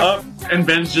brainwave camera. And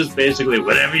Ben's just basically,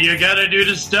 whatever you gotta do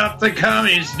to stop the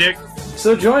commies, Nick.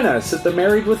 So join us at the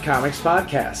Married with Comics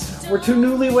podcast, where two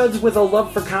newlyweds with a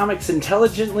love for comics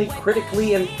intelligently,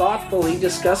 critically, and thoughtfully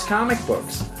discuss comic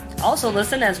books. Also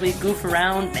listen as we goof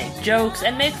around, make jokes,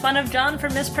 and make fun of John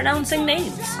for mispronouncing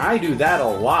names. I do that a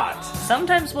lot.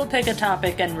 Sometimes we'll pick a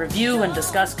topic and review and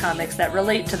discuss comics that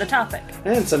relate to the topic.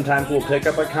 And sometimes we'll pick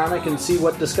up a comic and see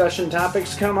what discussion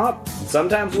topics come up. And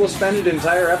sometimes we'll spend an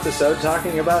entire episode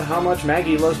talking about how much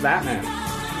Maggie loves Batman.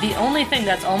 The only thing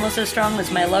that's almost as strong as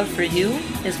my love for you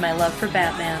is my love for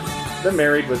Batman. The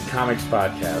Married with Comics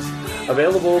podcast.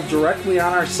 Available directly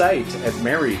on our site at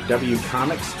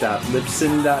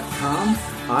marriedwcomics.libsyn.com,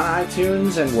 on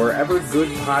iTunes, and wherever good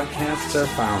podcasts are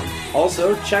found.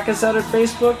 Also, check us out at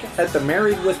Facebook at the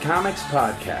Married with Comics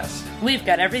podcast. We've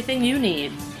got everything you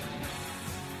need.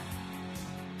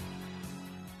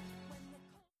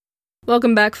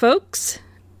 Welcome back, folks.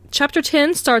 Chapter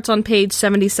 10 starts on page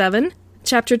 77.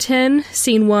 Chapter 10,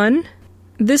 Scene 1.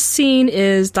 This scene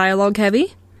is dialogue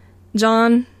heavy.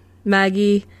 John,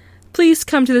 Maggie, please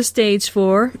come to the stage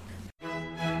for...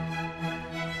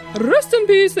 Rest in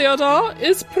Peace Theater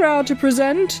is proud to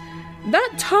present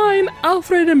That Time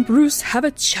Alfred and Bruce Have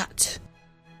a Chat.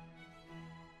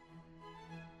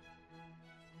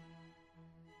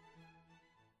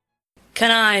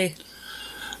 Can I...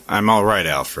 I'm all right,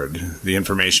 Alfred. The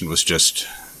information was just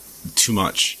too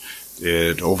much.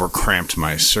 It overcramped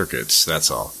my circuits,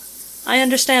 that's all. I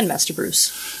understand, Master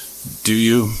Bruce. Do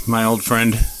you, my old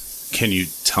friend? Can you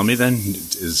tell me then?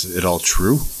 Is it all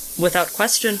true? Without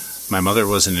question. My mother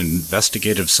was an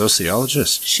investigative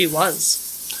sociologist. She was.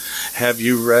 Have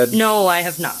you read... No, I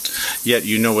have not. Yet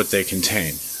you know what they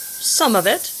contain. Some of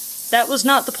it. That was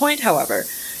not the point, however.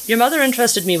 Your mother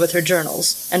entrusted me with her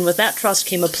journals, and with that trust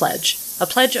came a pledge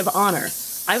of honor.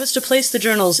 I was to place the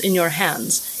journals in your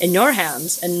hands, and no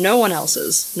one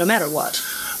else's, no matter what.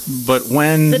 But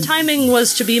when... The timing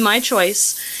was to be my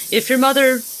choice. If your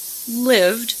mother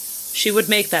lived, she would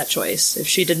make that choice. If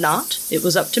she did not, it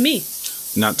was up to me.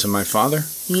 Not to my father?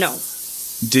 No.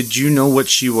 Did you know what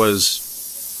she was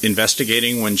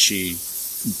investigating when she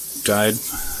died?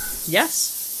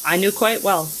 Yes, I knew quite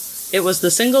well. It was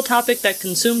the single topic that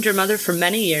consumed your mother for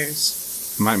many years.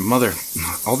 My mother,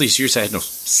 all these years I had no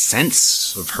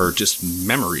sense of her, just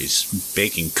memories,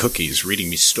 baking cookies, reading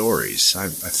me stories. I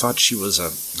thought she was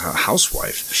a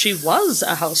housewife. She was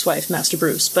a housewife, Master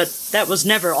Bruce, but that was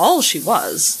never all she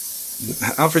was.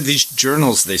 Alfred, these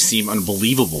journals, they seem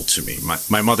unbelievable to me.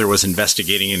 My mother was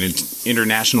investigating an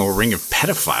international ring of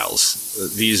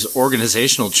pedophiles. These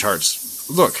organizational charts,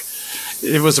 look,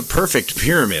 it was a perfect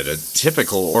pyramid, a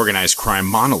typical organized crime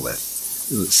monolith.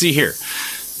 See here.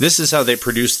 This is how they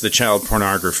produced the child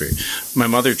pornography. My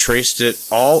mother traced it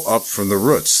all up from the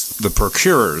roots. The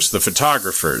procurers, the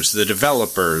photographers, the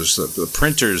developers, the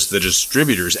printers, the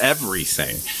distributors,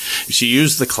 everything. She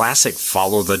used the classic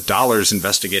follow the dollars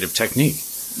investigative technique.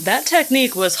 That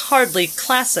technique was hardly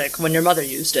classic when your mother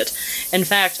used it. In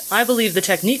fact, I believe the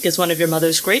technique is one of your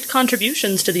mother's great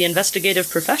contributions to the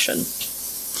investigative profession.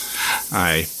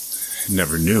 I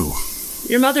never knew.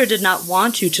 Your mother did not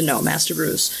want you to know, Master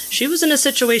Bruce. She was in a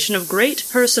situation of great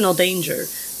personal danger.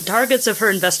 The targets of her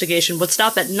investigation would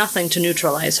stop at nothing to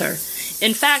neutralize her.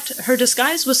 In fact, her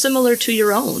disguise was similar to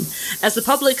your own. As the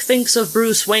public thinks of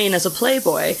Bruce Wayne as a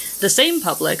playboy, the same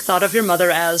public thought of your mother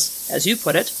as you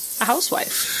put it, a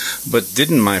housewife. But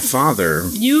didn't my father...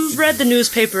 You've read the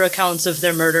newspaper accounts of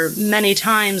their murder many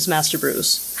times, Master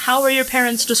Bruce. How are your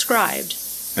parents described?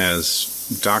 As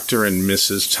Dr. and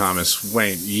Mrs. Thomas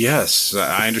Wayne. Yes,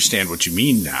 I understand what you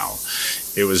mean now.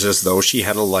 It was as though she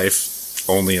had a life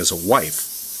only as a wife.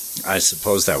 I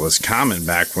suppose that was common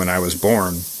back when I was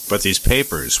born. But these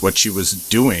papers, what she was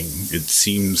doing, it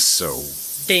seems so...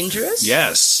 Dangerous?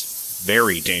 Yes,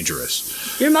 very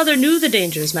dangerous. Your mother knew the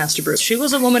dangers, Master Bruce. She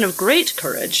was a woman of great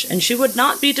courage, and she would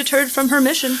not be deterred from her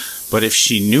mission. But if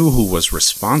she knew who was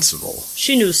responsible...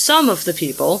 She knew some of the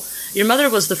people. Your mother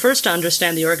was the first to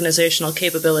understand the organizational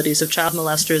capabilities of child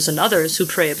molesters and others who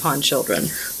prey upon children.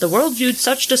 The world viewed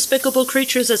such despicable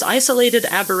creatures as isolated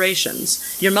aberrations.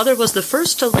 Your mother was the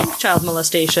first to link child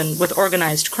molestation with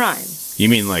organized crime. You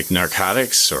mean like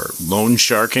narcotics or loan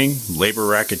sharking, labor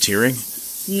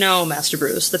racketeering? No, Master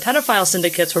Bruce. The pedophile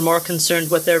syndicates were more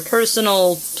concerned with their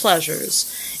personal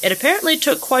pleasures. It apparently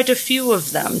took quite a few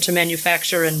of them to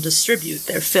manufacture and distribute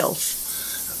their filth.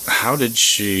 how did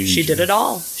she... She did it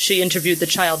all. She interviewed the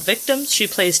child victims, she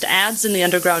placed ads in the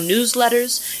underground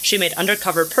newsletters, she made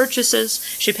undercover purchases,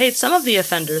 she paid some of the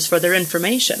offenders for their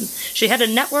information. She had a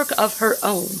network of her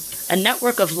own, a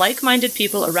network of like-minded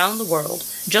people around the world.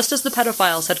 Just as the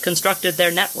pedophiles had constructed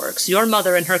their networks, your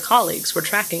mother and her colleagues were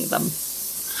tracking them.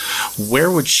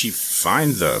 Where would she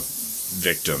find the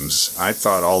victims? I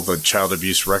thought all the child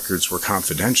abuse records were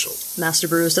confidential. Master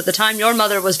Bruce, at the time your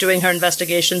mother was doing her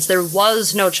investigations, there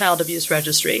was no child abuse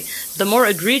registry. The more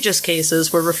egregious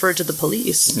cases were referred to the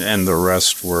police. And the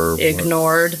rest were...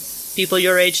 ignored. People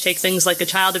your age take things like a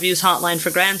child abuse hotline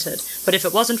for granted. But if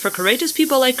it wasn't for courageous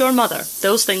people like your mother,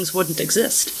 those things wouldn't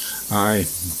exist. I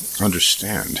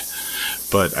understand.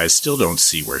 But I still don't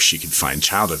see where she could find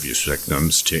child abuse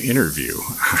victims to interview.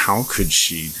 How could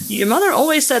she... Your mother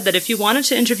always said that if you wanted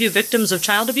to interview victims of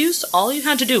child abuse, all you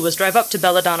had to do was drive up to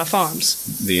Belladonna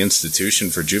Farms. The Institution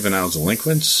for Juvenile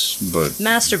Delinquents? But...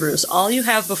 Master Bruce, all you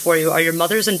have before you are your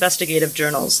mother's investigative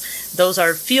journals. Those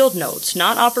are field notes,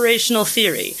 not operational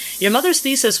theory. Your mother's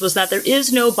thesis was that there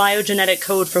is no biogenetic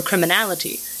code for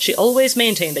criminality. She always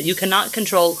maintained that you cannot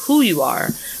control who you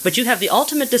are, but you have the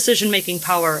ultimate decision-making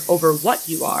power over what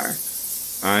you are.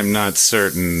 I'm not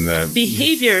certain that...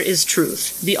 Behavior is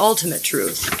truth, the ultimate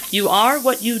truth. You are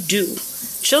what you do.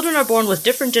 Children are born with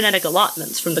different genetic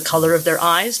allotments, from the color of their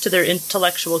eyes to their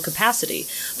intellectual capacity,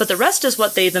 but the rest is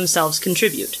what they themselves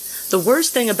contribute. The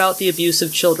worst thing about the abuse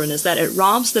of children is that it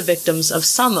robs the victims of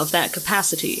some of that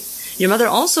capacity. Your mother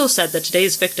also said that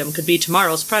today's victim could be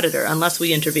tomorrow's predator unless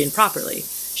we intervene properly.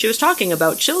 She was talking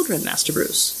about children, Master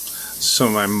Bruce. So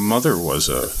my mother was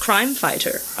a... crime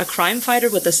fighter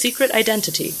with a secret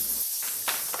identity.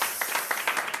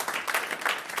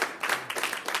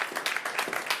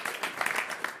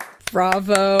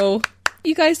 Bravo.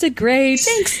 You guys did great.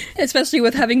 Thanks. Especially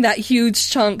with having that huge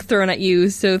chunk thrown at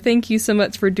you, so thank you so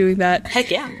much for doing that.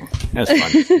 Heck yeah. That's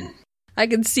fun. I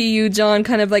could see you, John,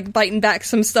 kind of like biting back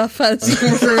some stuff as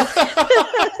you were...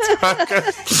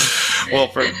 Well,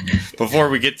 before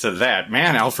we get to that,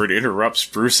 man, Alfred interrupts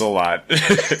Bruce a lot.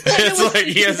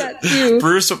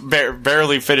 Bruce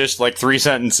barely finished like 3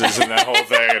 sentences in that whole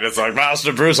thing, and it's like,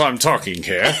 Master Bruce, I'm talking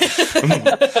here.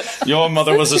 Your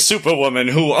mother was a superwoman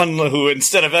who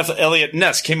instead of Elliot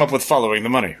Ness, came up with following the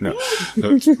money. No.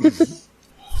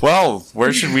 Well,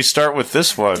 where should we start with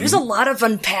this one? There's a lot of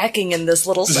unpacking in this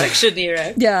little section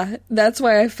here. Yeah, that's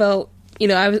why I felt...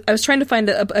 I was trying to find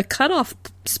a cutoff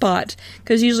spot,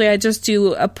 because usually I just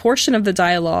do a portion of the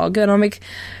dialogue, and I'm like,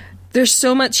 there's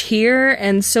so much here,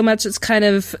 and so much that's kind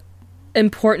of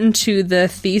important to the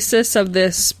thesis of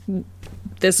this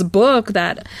book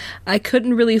that I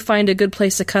couldn't really find a good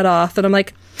place to cut off, and I'm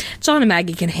like, John and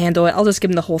Maggie can handle it. I'll just give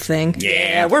them the whole thing.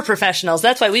 Yeah, we're professionals.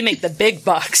 That's why we make the big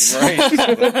bucks. Right.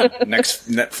 Next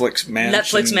Netflix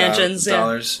mansions,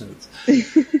 dollars. Yeah.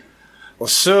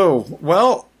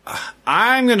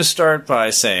 I'm going to start by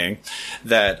saying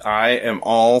that I am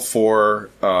all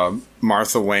for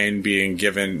Martha Wayne being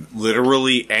given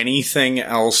literally anything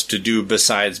else to do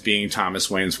besides being Thomas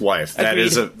Wayne's wife. Agreed. That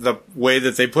is the way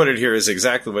that they put it here is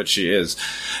exactly what she is.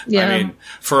 Yeah. I mean,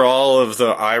 for all of the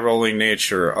eye-rolling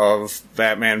nature of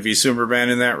Batman v Superman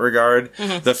in that regard,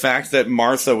 the fact that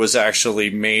Martha was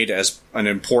actually made as an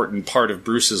important part of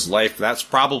Bruce's life, that's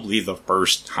probably the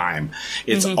first time.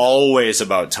 It's always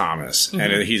about Thomas,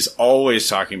 and he's always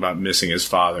talking about missing his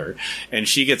father, and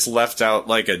she gets left out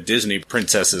like a Disney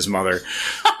princess's mother.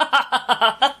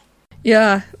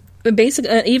 Yeah,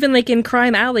 basically, even like in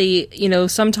Crime Alley,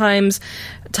 sometimes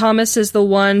Thomas is the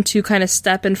one to kind of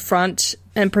step in front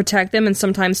and protect them, and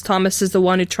sometimes Thomas is the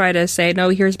one who try to say, no,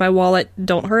 here's my wallet,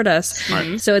 don't hurt us.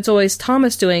 Right. So it's always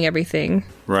Thomas doing everything.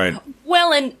 Right.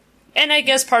 Well, and I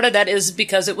guess part of that is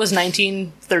because it was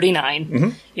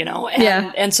 1939,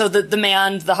 and so the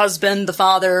man, the husband, the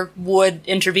father would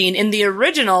intervene. In the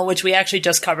original, which we actually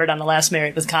just covered on the last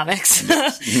Married with Comics,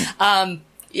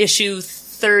 issue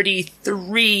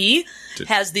 33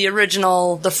 has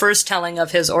the first telling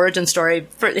of his origin story.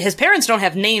 His parents don't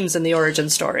have names in the origin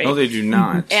story. No, they do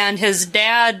not. And his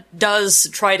dad does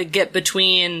try to get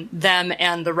between them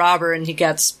and the robber, and he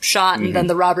gets shot, and then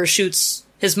the robber shoots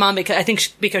his mom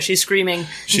because she's screaming and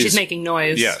she's making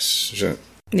noise. Yes. Sure.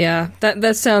 Yeah,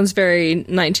 that sounds very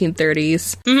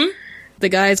 1930s. The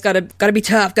guy's gotta be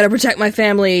tough, gotta protect my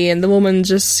family, and the woman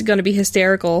just gonna be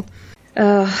hysterical.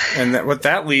 And what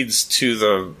that leads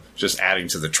to just adding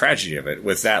to the tragedy of it,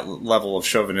 with that level of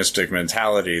chauvinistic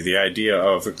mentality, the idea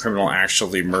of the criminal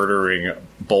actually murdering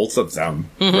both of them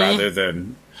rather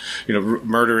than,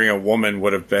 murdering a woman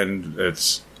would have been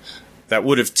that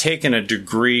would have taken a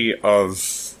degree of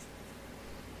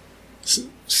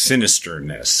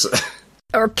sinisterness.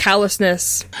 Or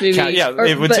callousness, maybe.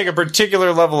 It would take a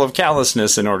particular level of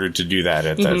callousness in order to do that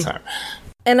at that time.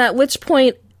 And at which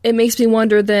point, it makes me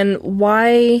wonder then,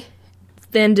 why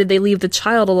then did they leave the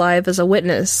child alive as a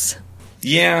witness?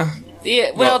 Yeah.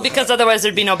 Yeah, well, because otherwise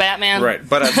there'd be no Batman. Right,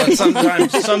 but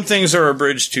sometimes some things are a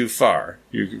bridge too far.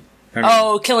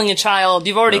 Killing a child.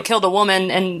 You've already killed a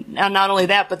woman, and not only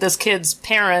that, but this kid's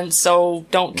parents, so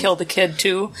don't kill the kid,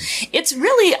 too. It's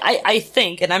really, I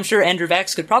think, and I'm sure Andrew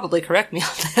Vax could probably correct me on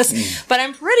this, but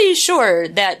I'm pretty sure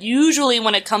that usually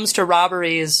when it comes to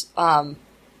robberies,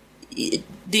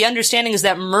 the understanding is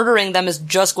that murdering them is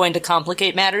just going to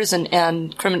complicate matters,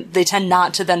 and they tend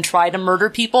not to then try to murder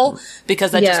people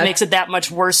because that just makes it that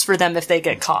much worse for them if they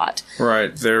get caught.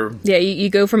 Right. You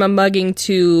go from a mugging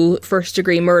to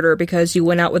first-degree murder because you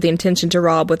went out with the intention to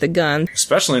rob with a gun.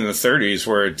 Especially in the 30s,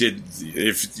 where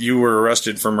if you were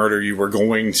arrested for murder, you were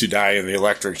going to die in the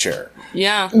electric chair.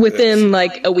 Yeah. Within,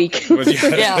 a week.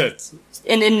 Yeah.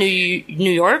 In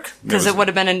New York? Because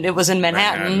it was in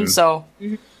Manhattan. So...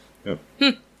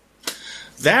 Yep.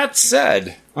 That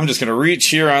said, I'm just going to reach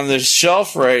here on this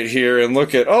shelf right here and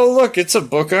look, it's a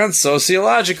book on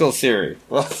sociological theory.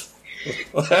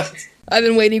 I've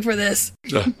been waiting for this.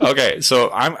 Okay, so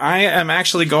I am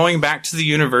actually going back to the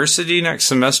university next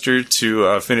semester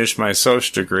to finish my Soc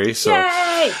degree. So,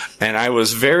 yay! And I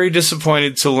was very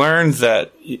disappointed to learn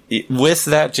that with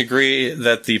that degree,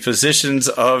 that the positions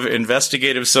of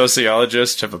investigative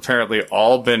sociologist have apparently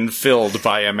all been filled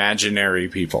by imaginary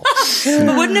people.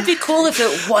 Wouldn't it be cool if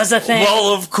it was a thing?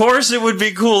 Well, of course it would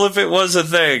be cool if it was a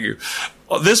thing.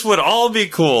 This would all be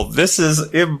cool. This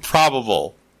is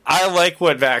improbable. I like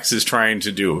what Vax is trying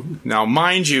to do. Now,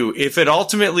 mind you, if it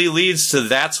ultimately leads to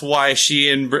that's why she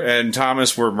and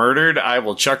Thomas were murdered, I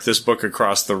will chuck this book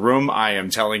across the room. I am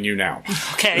telling you now.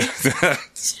 Okay.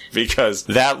 Because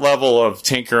that level of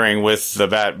tinkering with the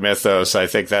Bat mythos, I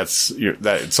think that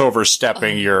it's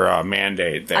overstepping your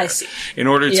mandate there. I see. In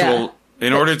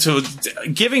order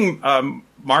to giving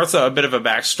Martha a bit of a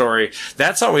backstory,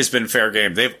 that's always been fair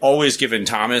game. They've always given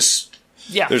Thomas.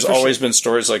 Yeah, there's always been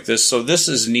stories like this, so this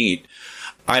is neat.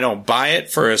 I don't buy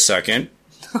it for a second.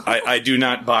 I do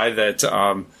not buy that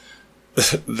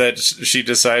that she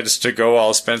decides to go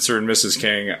all Spencer and Mrs.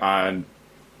 King on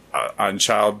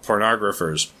child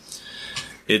pornographers.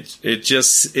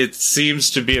 It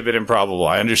seems to be a bit improbable.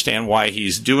 I understand why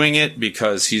he's doing it,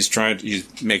 because he's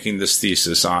making this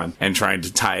thesis on and trying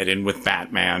to tie it in with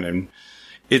Batman, and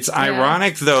it's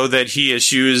ironic though that he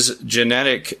eschews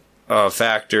genetic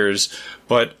factors,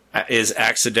 but is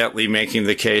accidentally making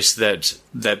the case that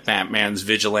Batman's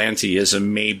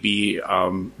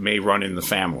vigilanteism may run in the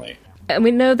family. And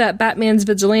we know that Batman's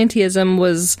vigilanteism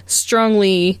was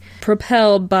strongly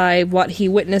propelled by what he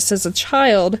witnessed as a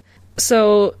child.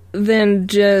 So then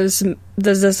does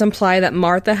this imply that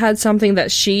Martha had something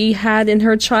that she had in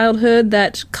her childhood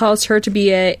that caused her to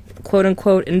be a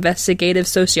quote-unquote investigative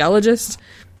sociologist?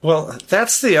 Well,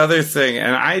 that's the other thing,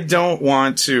 and I don't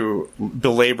want to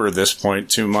belabor this point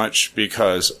too much,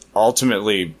 because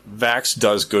ultimately Vax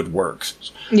does good work.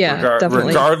 Yeah, definitely.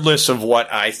 Regardless of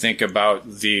what I think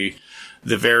about the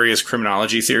various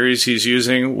criminology theories he's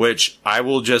using, which I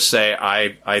will just say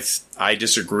I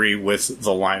disagree with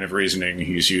the line of reasoning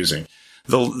he's using.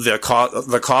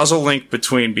 The causal link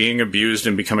between being abused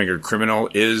and becoming a criminal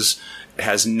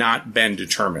has not been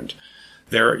determined.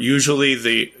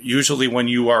 Usually when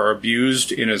you are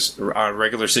abused in a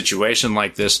regular situation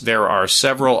like this, there are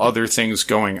several other things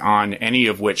going on, any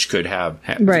of which could have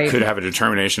a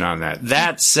determination on that.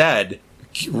 That said,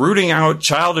 rooting out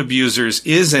child abusers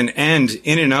is an end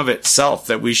in and of itself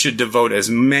that we should devote as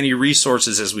many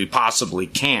resources as we possibly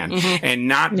can. Mm-hmm. And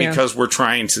not because we're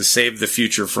trying to save the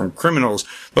future from criminals,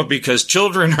 but because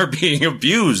children are being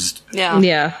abused. Yeah.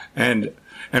 Yeah.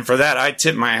 And for that, I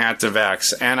tip my hat to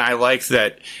Vax. And I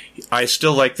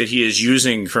still like that he is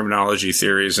using criminology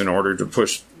theories in order to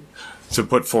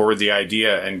put forward the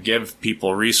idea and give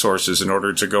people resources in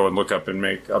order to go and look up and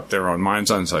make up their own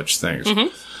minds on such things.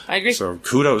 Mm-hmm. I agree. So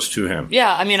kudos to him.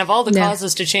 Yeah, I mean, of all the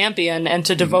causes to champion and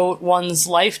to devote one's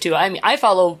life to, I mean, I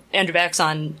follow Andrew Vax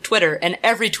on Twitter, and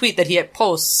every tweet that he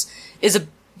posts is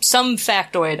some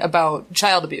factoid about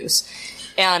child abuse.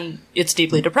 And it's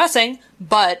deeply depressing,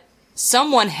 but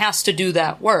someone has to do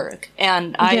that work,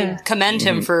 and I commend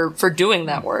him for doing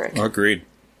that work. Agreed.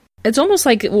 It's almost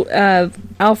like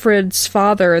Alfred's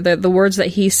father, the words that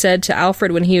he said to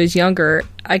Alfred when he was younger,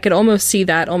 I could almost see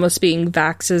that almost being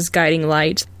Vax's guiding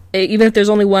light. Even if there's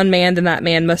only one man, then that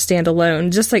man must stand alone.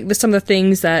 Just like some of the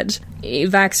things that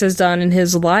Vax has done in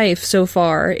his life so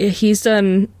far, he's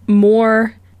done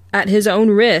more at his own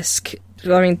risk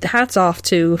I mean, hats off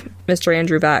to Mr.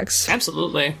 Andrew Bax.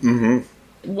 Absolutely.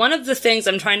 Mm-hmm. One of the things,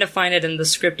 I'm trying to find it in the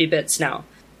scripty bits now,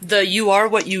 the "you are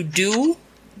what you do,"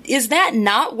 is that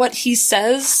not what he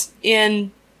says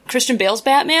in Christian Bale's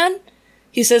Batman?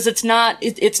 He says it's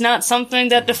not something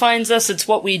that defines us, it's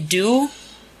what we do.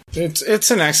 It's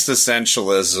an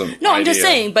existentialism. No, I'm just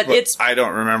saying, but it's... I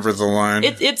don't remember the line.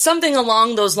 It's something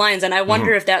along those lines, and I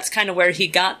wonder if that's kind of where he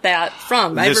got that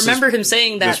from. I remember him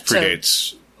saying that... This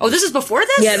predates... Oh, this is before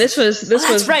this? Yeah, this was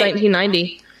right.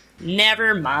 1990.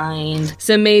 Never mind.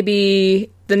 So maybe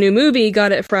the new movie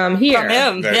got it from here.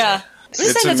 From him, yeah. I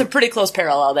think that's a pretty close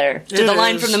parallel there. To the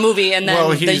line from the movie and then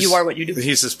the "you are what you do."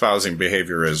 He's espousing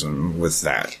behaviorism with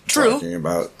that. True. Talking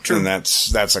about, and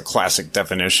that's a classic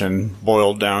definition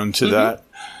boiled down to that.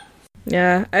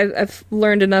 Yeah, I've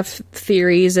learned enough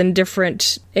theories in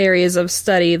different areas of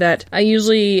study that I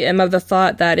usually am of the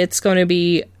thought that it's going to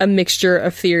be a mixture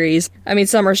of theories. I mean,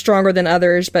 some are stronger than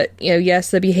others, but, yes,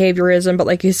 the behaviorism, but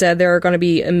like you said, there are going to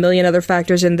be a million other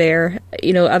factors in there,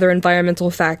 other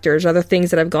environmental factors, other things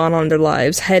that have gone on in their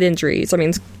lives, head injuries. I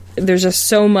mean, there's just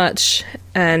so much,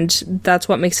 and that's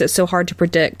what makes it so hard to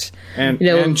predict. And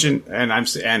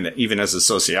even as a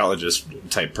sociologist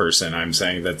type person, I'm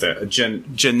saying that the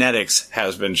genetics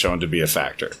has been shown to be a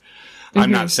factor. Mm-hmm.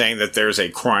 I'm not saying that there's a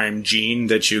crime gene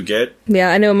that you get. Yeah,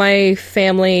 I know my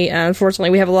family, unfortunately,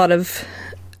 we have a lot of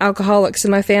alcoholics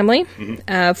in my family.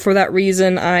 Mm-hmm. For that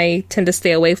reason, I tend to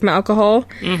stay away from alcohol.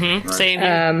 Mm-hmm. Right. Same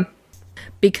here.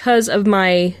 Because of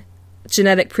my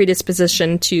genetic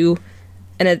predisposition to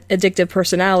an addictive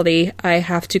personality, I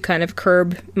have to kind of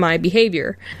curb my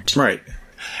behavior. Right.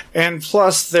 And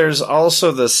plus, there's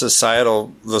also the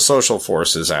social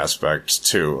forces aspect,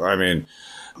 too. I mean,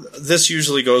 this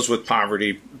usually goes with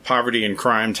poverty. Poverty and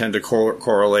crime tend to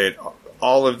correlate.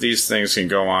 All of these things can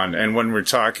go on. And when we're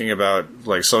talking about,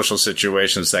 like, social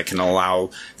situations that can allow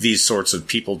these sorts of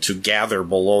people to gather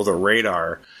below the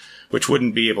radar, which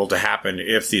wouldn't be able to happen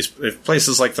if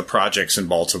places like the projects in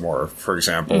Baltimore, for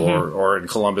example, mm-hmm. or in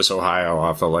Columbus, Ohio,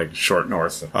 off of like Short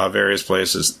North, various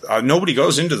places. Nobody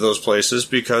goes into those places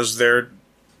because they're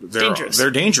dangerous.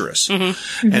 They're dangerous. Mm-hmm.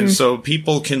 Mm-hmm. And so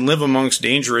people can live amongst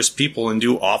dangerous people and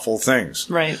do awful things.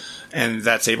 Right. And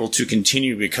that's able to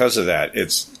continue because of that.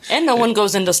 And no one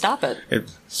goes in to stop it.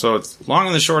 So it's long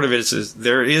and the short of it is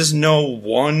there is no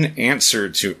one answer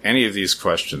to any of these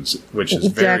questions, which is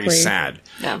very sad.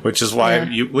 Yeah. Which is why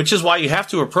you have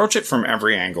to approach it from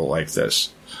every angle like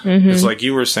this. Mm-hmm. It's like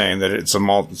you were saying that it's a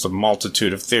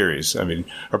multitude of theories. I mean,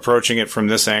 approaching it from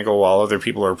this angle while other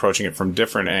people are approaching it from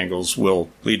different angles will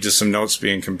lead to some notes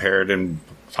being compared and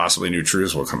possibly new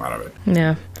truths will come out of it.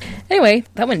 Yeah. Anyway,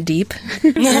 that went deep.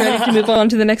 Ready to move on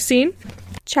to the next scene?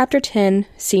 Chapter 10,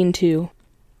 Scene 2.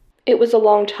 It was a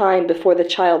long time before the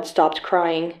child stopped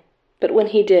crying, but when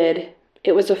he did,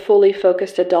 it was a fully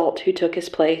focused adult who took his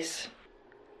place.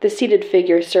 The seated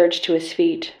figure surged to his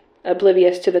feet,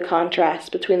 oblivious to the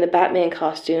contrast between the Batman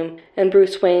costume and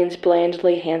Bruce Wayne's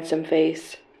blandly handsome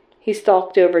face. He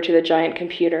stalked over to the giant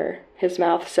computer, his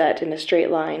mouth set in a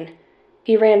straight line.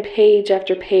 He ran page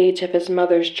after page of his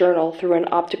mother's journal through an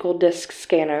optical disc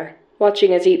scanner,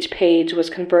 watching as each page was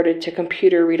converted to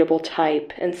computer-readable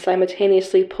type and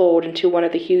simultaneously pulled into one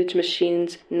of the huge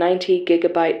machine's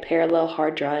 90-gigabyte parallel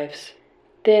hard drives.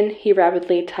 Then he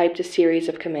rapidly typed a series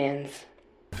of commands.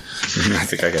 I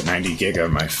think I got 90 gig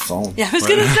on my phone. Yeah, I was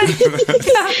gonna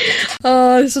say.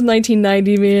 Oh, this is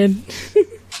 1990, man.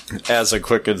 As a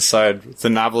quick aside, the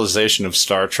novelization of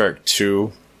Star Trek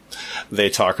II, they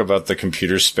talk about the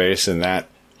computer space and that.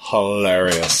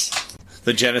 Hilarious.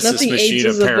 The Genesis machine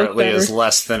apparently is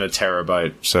less than a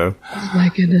terabyte, so. Oh my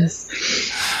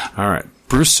goodness. Alright.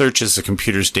 Bruce searches the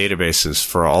computer's databases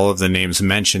for all of the names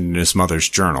mentioned in his mother's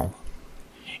journal.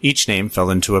 Each name fell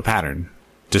into a pattern.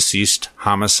 Deceased,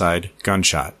 homicide,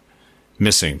 gunshot.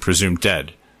 Missing, presumed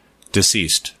dead.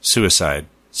 Deceased, suicide,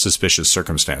 suspicious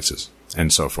circumstances,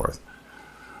 and so forth.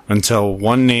 Until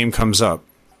one name comes up.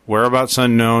 Whereabouts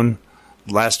unknown.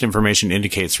 Last information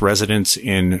indicates residence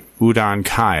in Udon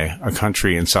Kai, a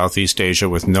country in Southeast Asia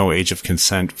with no age of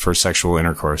consent for sexual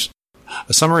intercourse.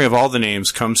 A summary of all the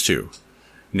names comes to: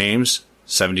 names,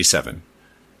 77.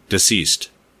 Deceased,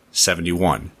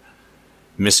 71.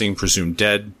 Missing, presumed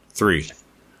dead, 3.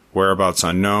 Whereabouts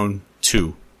unknown,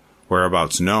 2.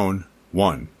 Whereabouts known,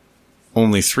 1.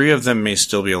 Only 3 of them may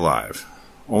still be alive.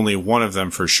 Only one of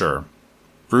them for sure.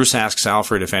 Bruce asks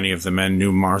Alfred if any of the men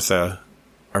knew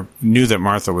that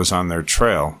Martha was on their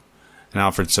trail, and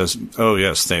Alfred says, oh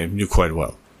yes, they knew quite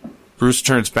well. Bruce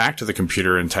turns back to the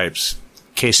computer and types,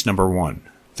 Case number 1,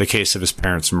 the case of his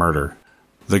parents' murder.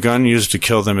 The gun used to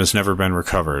kill them has never been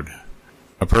recovered.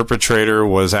 A perpetrator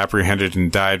was apprehended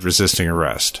and died resisting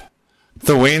arrest.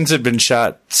 The Waynes had been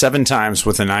shot 7 times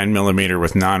with a 9mm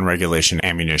with non-regulation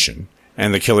ammunition,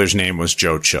 and the killer's name was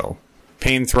Joe Chill.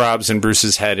 Pain throbs in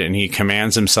Bruce's head, and he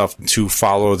commands himself to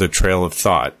follow the trail of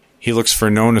thought. He looks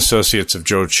for known associates of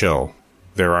Joe Chill.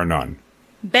 There are none.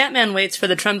 Batman waits for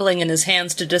the trembling in his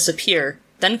hands to disappear,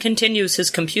 then continues his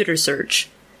computer search.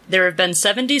 There have been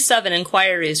 77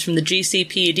 inquiries from the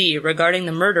GCPD regarding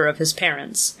the murder of his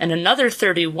parents, and another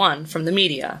 31 from the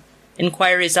media.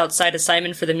 Inquiries outside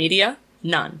assignment for the media?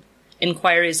 None.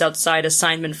 Inquiries outside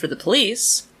assignment for the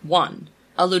police? 1.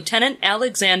 A Lieutenant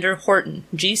Alexander Horton,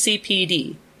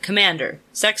 GCPD, Commander,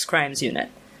 Sex Crimes Unit.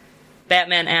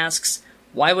 Batman asks,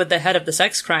 why would the head of the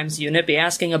Sex Crimes Unit be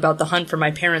asking about the hunt for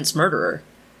my parents' murderer?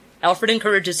 Alfred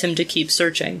encourages him to keep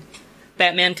searching.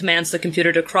 Batman commands the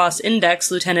computer to cross-index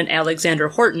Lieutenant Alexander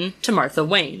Horton to Martha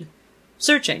Wayne.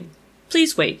 Searching.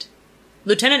 Please wait.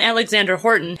 Lieutenant Alexander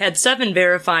Horton had 7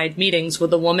 verified meetings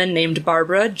with a woman named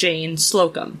Barbara Jane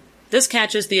Slocum. This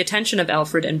catches the attention of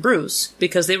Alfred and Bruce,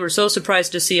 because they were so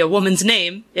surprised to see a woman's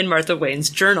name in Martha Wayne's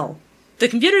journal. The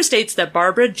computer states that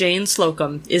Barbara Jane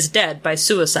Slocum is dead by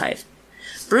suicide.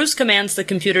 Bruce commands the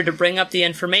computer to bring up the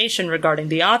information regarding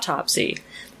the autopsy.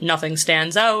 Nothing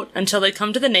stands out until they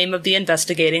come to the name of the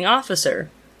investigating officer,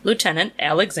 Lieutenant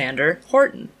Alexander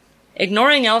Horton.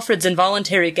 Ignoring Alfred's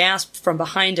involuntary gasp from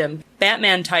behind him,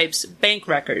 Batman types bank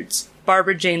records,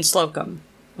 Barbara Jane Slocum.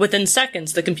 Within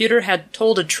seconds, the computer had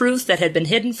told a truth that had been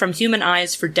hidden from human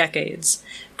eyes for decades.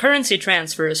 Currency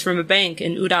transfers from a bank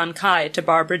in Udon Kai to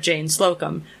Barbara Jane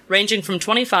Slocum, ranging from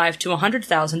 $25,000 to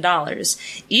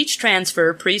 $100,000, each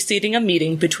transfer preceding a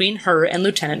meeting between her and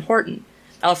Lieutenant Horton.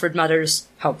 Alfred mutters,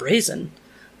 how brazen.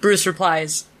 Bruce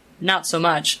replies, not so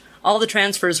much. All the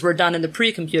transfers were done in the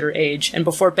pre-computer age, and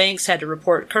before banks had to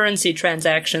report currency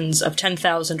transactions of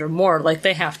 $10,000 or more like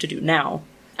they have to do now.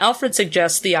 Alfred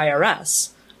suggests the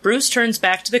IRS. Bruce turns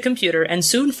back to the computer and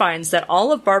soon finds that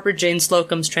all of Barbara Jane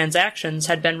Slocum's transactions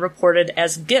had been reported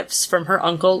as gifts from her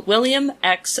uncle William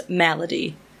X.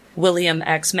 Malady. William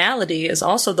X. Malady is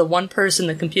also the one person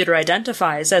the computer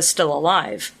identifies as still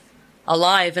alive.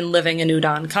 Alive and living in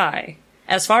Udon Kai.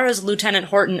 As far as Lieutenant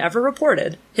Horton ever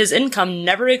reported, his income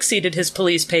never exceeded his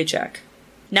police paycheck.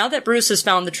 Now that Bruce has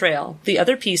found the trail, the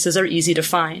other pieces are easy to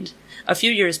find. A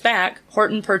few years back,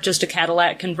 Horton purchased a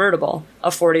Cadillac convertible, a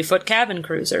 40-foot cabin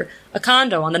cruiser, a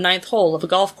condo on the 9th hole of a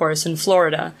golf course in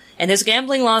Florida, and his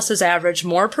gambling losses averaged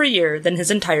more per year than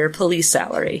his entire police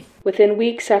salary. Within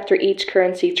weeks after each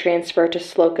currency transfer to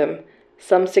Slocum,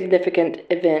 some significant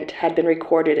event had been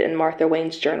recorded in Martha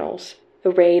Wayne's journals. A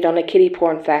raid on a kiddie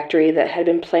porn factory that had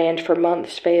been planned for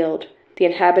months failed. The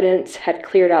inhabitants had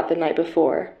cleared out the night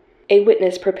before. A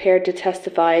witness prepared to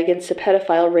testify against a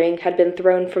pedophile ring had been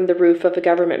thrown from the roof of a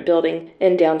government building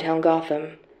in downtown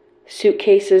Gotham.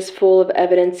 Suitcases full of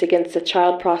evidence against a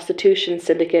child prostitution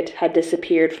syndicate had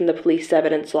disappeared from the police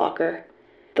evidence locker.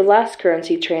 The last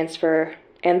currency transfer,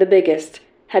 and the biggest,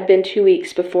 had been 2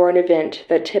 weeks before an event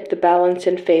that tipped the balance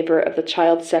in favor of the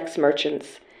child sex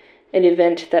merchants, an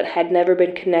event that had never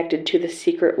been connected to the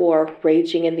secret war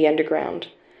raging in the underground,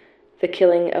 the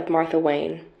killing of Martha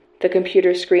Wayne. The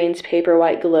computer screen's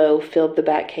paper-white glow filled the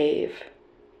Batcave,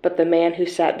 but the man who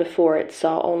sat before it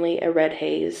saw only a red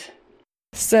haze.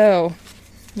 So,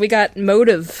 we got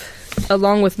motive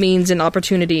along with means and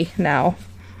opportunity now.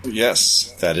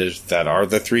 Yes, that are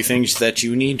the 3 things that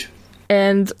you need.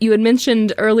 And you had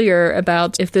mentioned earlier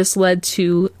about if this led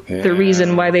to the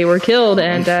reason why they were killed,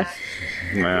 and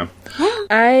yeah.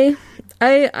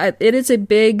 It is a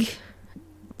big,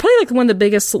 probably like one of the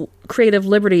biggest creative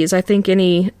liberties I think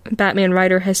any Batman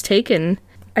writer has taken.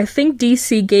 I think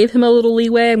DC gave him a little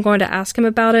leeway. I'm going to ask him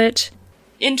about it.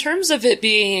 In terms of it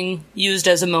being used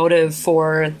as a motive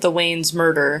for the Wayne's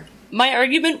murder, my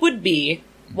argument would be,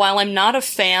 while I'm not a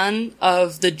fan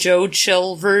of the Joe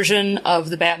Chill version of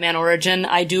the Batman origin,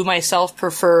 I do myself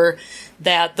prefer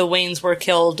that the Waynes were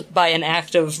killed by an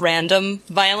act of random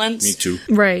violence. Me too.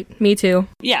 Right, me too.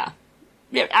 Yeah,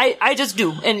 I just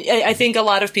do, and I think a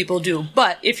lot of people do.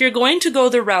 But if you're going to go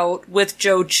the route with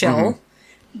Joe Chill,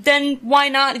 then why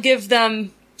not give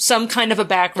them some kind of a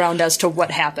background as to what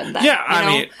happened then? Yeah, I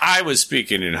mean, I was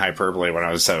speaking in hyperbole when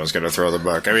I said I was going to throw the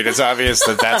book. I mean, it's obvious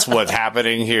that that's what's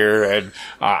happening here, and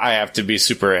I have to be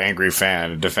super angry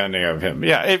fan defending of him.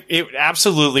 Yeah, it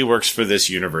absolutely works for this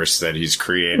universe that he's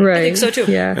created. Right. I think so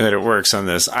too. Yeah. And that it works on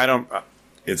this.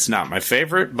 It's not my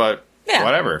favorite, but Yeah.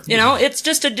 Whatever. It's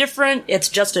just a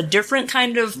different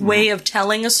kind of way of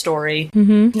telling a story.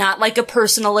 Mm-hmm. Not like a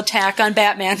personal attack on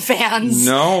Batman fans.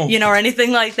 No. Or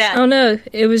anything like that. Oh no,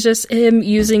 it was just him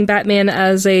using Batman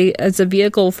as a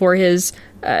vehicle for his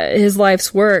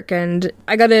life's work. And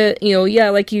I gotta,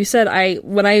 like you said,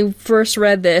 when I first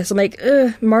read this, I'm like,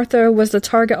 Martha was the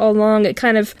target all along. It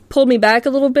kind of pulled me back a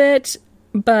little bit,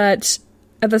 but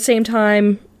at the same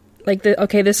time,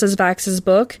 this is Vax's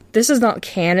book. This is not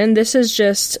canon. This is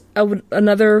just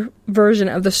another version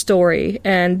of the story.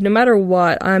 And no matter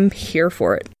what, I'm here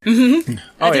for it. Mm-hmm.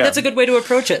 I think that's a good way to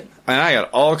approach it. And I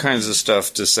got all kinds of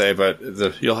stuff to say, but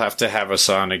you'll have to have us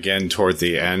on again toward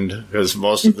the end, because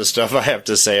most of the stuff I have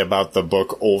to say about the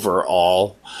book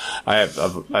overall, I've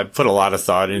put a lot of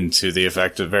thought into the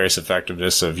various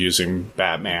effectiveness of using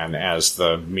Batman as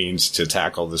the means to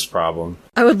tackle this problem.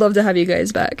 I would love to have you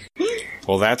guys back.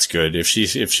 Well, that's good. If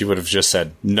she would have just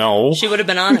said no, she would have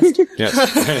been honest.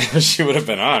 Yes, she would have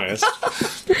been honest.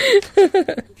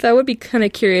 That would be kind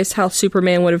of curious how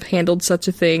Superman would have handled such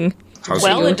a thing.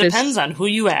 It depends on who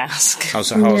you ask. How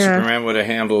Superman would have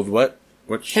handled what?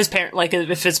 His parent,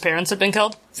 if his parents had been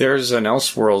killed. There's an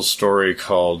Elseworlds story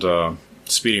called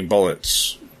 "Speeding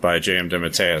Bullets" by J.M.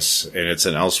 DeMatteis, and it's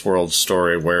an Elseworlds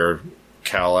story where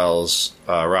Kal-El's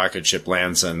rocket ship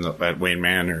lands at Wayne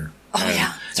Manor.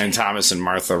 And Thomas and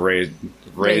Martha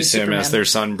raise him as their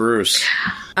son Bruce.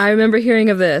 I remember hearing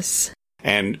of this.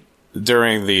 And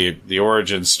during the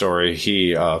origin story,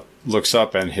 he looks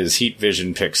up and his heat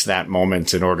vision picks that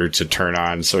moment in order to turn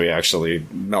on, so he actually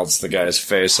melts the guy's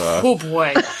face off. Oh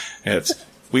boy.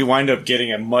 We wind up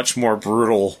getting a much more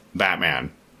brutal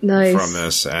Batman from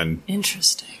this, and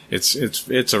interesting. It's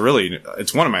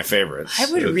one of my favorites. I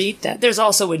would read that. There's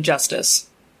also Injustice.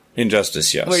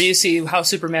 Injustice, yes. Where you see how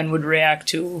Superman would react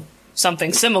to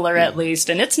something similar, at least,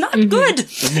 and it's not good.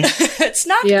 It's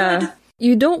not good.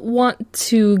 You don't want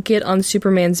to get on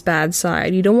Superman's bad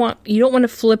side. You don't want to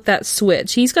flip that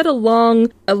switch. He's got a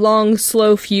long,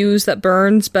 slow fuse that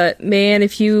burns, but man,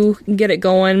 if you get it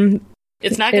going,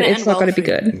 it's not going to end well. It's not going to be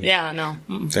good. Yeah, no.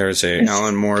 There's a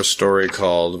Alan Moore story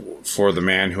called "For the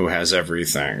Man Who Has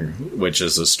Everything," which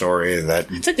is a story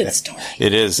it's a good story.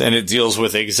 It is, and it deals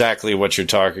with exactly what you're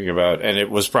talking about, and it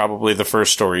was probably the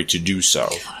first story to do so.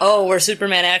 Oh, where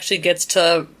Superman actually gets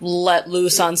to let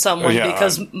loose on someone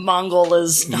because Mongol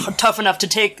is tough enough to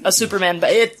take a Superman,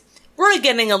 but we're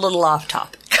getting a little off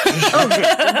topic.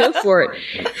 Go for it.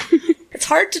 It's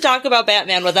hard to talk about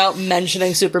Batman without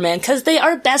mentioning Superman, because they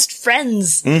are best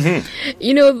friends.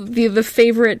 Mm-hmm. The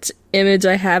favorite image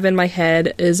I have in my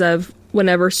head is of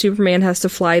whenever Superman has to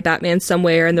fly Batman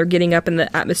somewhere and they're getting up in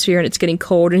the atmosphere and it's getting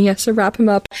cold and he has to wrap him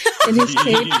up in his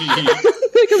cape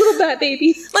like a little bat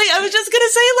baby. I was just going to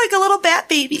say, like a little bat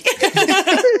baby.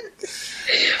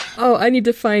 Oh, I need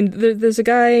to find... There's a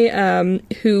guy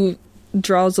who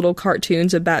draws little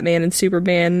cartoons of Batman and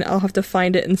Superman. I'll have to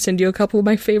find it and send you a couple of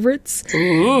my favorites.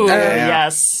 Ooh,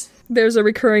 yes. There's a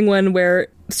recurring one where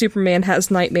Superman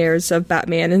has nightmares of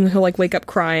Batman and he'll wake up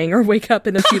crying or wake up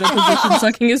in a fetal position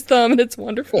sucking his thumb, and it's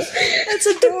wonderful. It's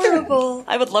adorable.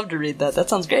 I would love to read that. That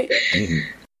sounds great. Mm-hmm.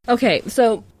 Okay,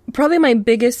 so probably my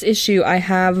biggest issue I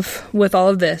have with all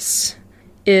of this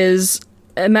is,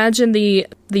 imagine the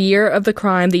year of the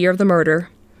crime, the year of the murder.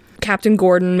 Captain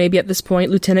Gordon, maybe at this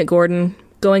point, Lieutenant Gordon,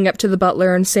 going up to the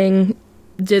butler and saying,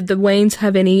 did the Waynes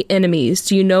have any enemies?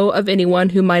 Do you know of anyone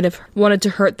who might have wanted to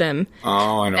hurt them?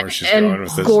 Oh, I know where she's going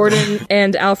with this. Gordon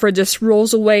and Alfred just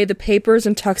rolls away the papers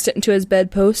and tucks it into his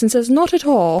bedpost and says, not at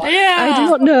all. Yeah. I do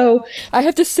not know. I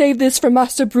have to save this for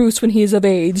Master Bruce when he is of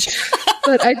age.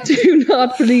 But I do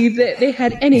not believe that they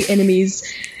had any enemies.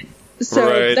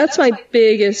 So that's my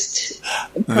biggest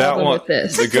problem with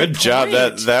this. The good job.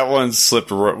 That one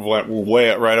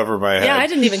went right over my head. Yeah, I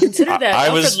didn't even consider that.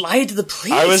 Alfred lied to the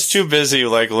police. I was too busy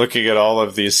looking at all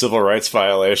of these civil rights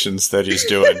violations that he's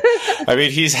doing. I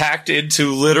mean, he's hacked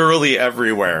into literally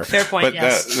everywhere. Fair point, but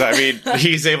yes.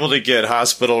 He's able to get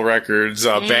hospital records,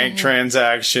 bank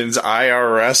transactions,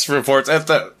 IRS reports.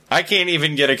 I can't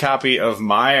even get a copy of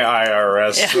my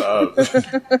IRS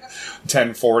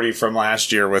 1040 from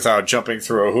last year without jumping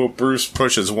through a hoop. Bruce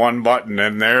pushes one button,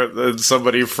 and there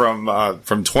somebody from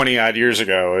 20 odd years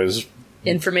ago is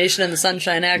information in the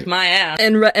Sunshine Act, my ass,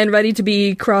 and ready to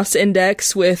be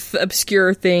cross-indexed with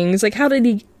obscure things. How did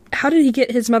he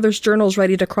get his mother's journals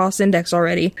ready to cross-index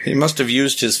already? He must have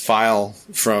used his file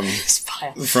from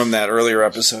that earlier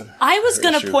episode. I was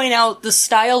going to point out the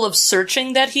style of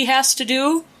searching that he has to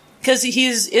do. Because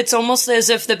it's almost as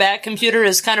if the Bat computer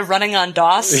is kind of running on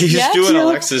DOS. He's doing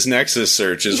Alexis Nexus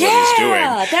search is what he's doing.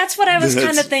 Yeah, that's what I was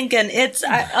kind of thinking. It's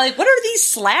like, what are these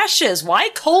slashes? Why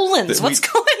colons? What's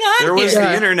going on There was here?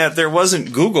 the internet. There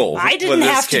wasn't Google. I didn't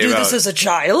have to do this as a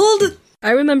child. I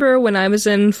remember when I was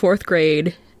in 4th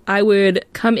grade, I would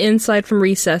come inside from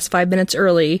recess 5 minutes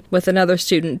early with another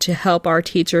student to help our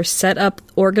teacher set up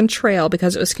Oregon Trail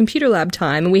because it was computer lab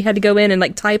time, and we had to go in and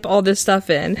like type all this stuff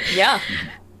in. Yeah.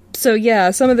 So yeah,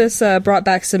 some of this brought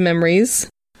back some memories.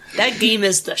 That game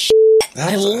is the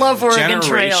I love Oregon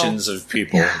Trail. Generations of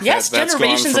people. Yes, That's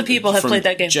generations gone of people have from played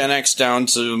that game. Gen X down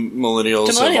to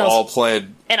millennials have all played.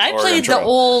 And I Oregon played Trail. the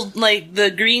old, like,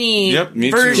 the greeny me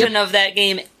too. version of that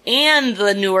game and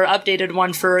the newer updated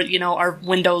one for, our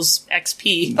Windows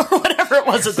XP or whatever it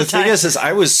was at the time. The thing is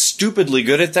I was stupidly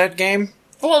good at that game.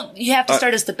 Well, you have to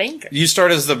start as the banker. You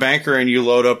start as the banker and you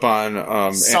load up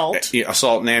on Salt.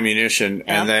 Salt and ammunition,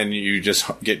 and then you just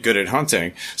get good at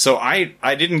hunting. So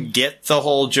I didn't get the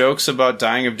whole jokes about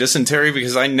dying of dysentery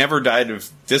because I never died of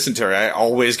dysentery. I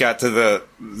always got to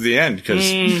the end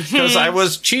because I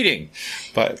was cheating.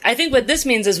 But I think what this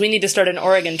means is we need to start an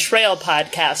Oregon Trail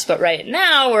podcast, but right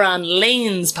now we're on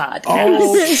Lane's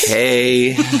podcast.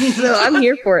 Okay. No, I'm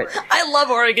here for it. I love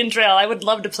Oregon Trail. I would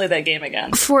love to play that game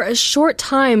again. For a short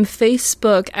time,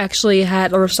 Facebook actually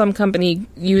had, or some company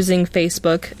using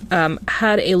Facebook,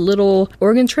 had a little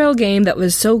Oregon Trail game that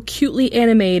was so cutely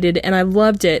animated, and I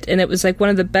loved it. And it was like one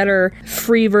of the better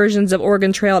free versions of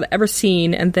Oregon Trail I'd ever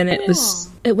seen. And then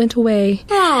it went away.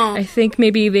 I think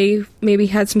maybe they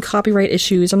had some copyright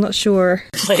issues. I'm not sure.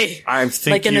 I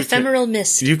think like an ephemeral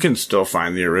mist. You can still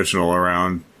find the original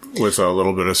around with a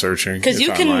little bit of searching. Because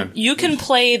you can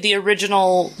play the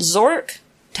original Zork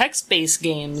text-based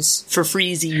games for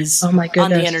freezies on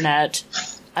the internet.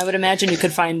 I would imagine you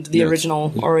could find the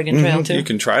original Oregon Trail, too. You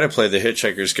can try to play the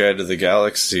Hitchhiker's Guide to the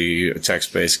Galaxy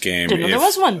text-based game. Didn't know there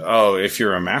was one. Oh, if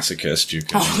you're a masochist, you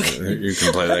can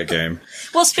play that game.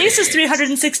 Well, space is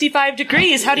 365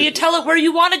 degrees. How do you tell it where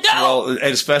you want to go? Well,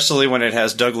 especially when it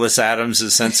has Douglas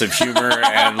Adams' sense of humor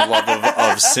and love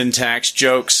of syntax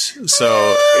jokes.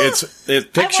 So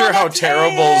picture how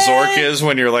terrible Zork is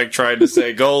when you're like trying to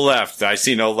say, go left. I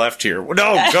see no left here.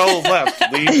 No, go left.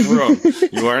 Leave the room.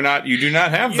 You do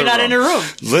not have You're not in a room.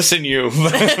 Listen, you.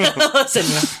 Listen,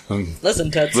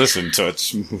 Toots. Listen,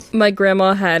 Toots. My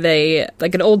grandma had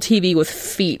an old TV with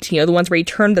feet, the ones where you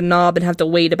turn the knob and have to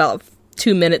wait about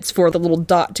 2 minutes for the little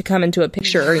dot to come into a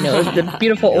picture, the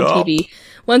beautiful old TV.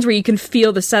 Ones where you can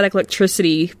feel the static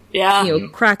electricity,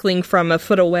 crackling from a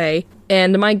foot away.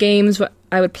 And my games,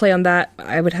 I would play on that.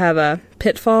 I would have a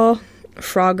Pitfall,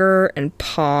 Frogger, and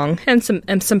Pong, and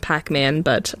some Pac-Man,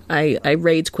 but I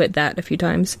rage quit that a few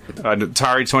times.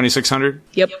 Atari 2600?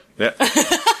 Yep. Yeah.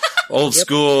 Old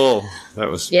school. That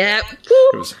was... Yep.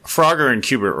 It was Frogger and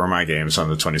Qbert were my games on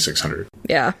the 2600.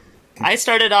 Yeah. I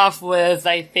started off with,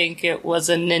 I think it was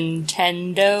a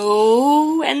Nintendo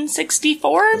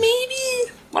N64,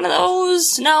 maybe? One of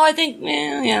those? No, I think,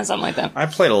 something like that. I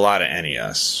played a lot of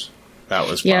NES. That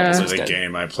was probably the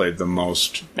game I played the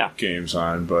most games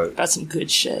on, but... That's some good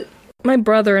shit. My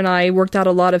brother and I worked out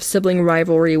a lot of sibling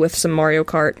rivalry with some Mario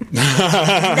Kart.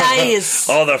 Nice!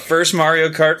 Oh, the first Mario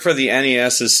Kart for the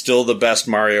NES is still the best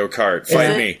Mario Kart.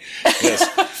 Fight me.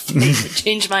 Yes.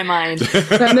 Changed my mind.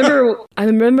 I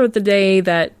remember the day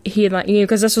that he and I,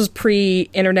 because this was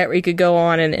pre-internet where you could go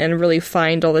on and really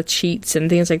find all the cheats and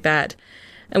things like that.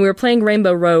 And we were playing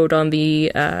Rainbow Road on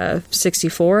the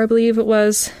 64, I believe it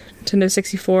was. Nintendo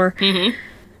 64. Mm-hmm.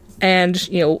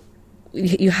 And,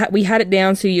 we had it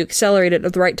down so you accelerate it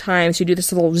at the right time, so you do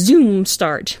this little zoom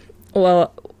start.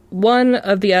 Well, one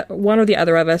or the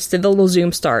other of us did the little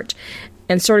zoom start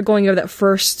and started going over that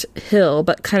first hill,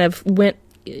 but kind of went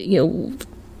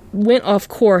off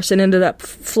course and ended up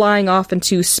flying off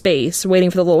into space, waiting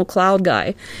for the little cloud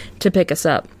guy to pick us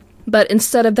up. But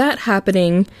instead of that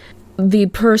happening, the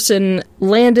person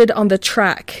landed on the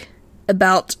track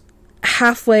about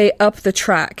halfway up the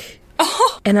track.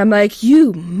 And I'm like,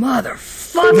 you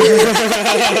motherfucker!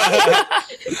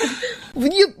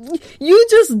 you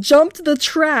just jumped the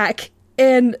track,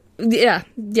 and yeah.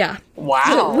 Wow.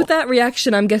 So with that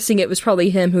reaction, I'm guessing it was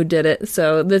probably him who did it.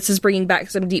 So this is bringing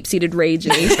back some deep-seated rage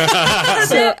in me.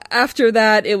 So after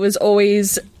that, it was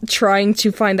always trying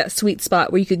to find that sweet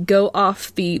spot where you could go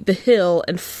off the hill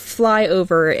and fly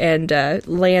over and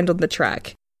land on the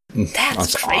track.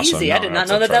 That's crazy. Awesome. I did not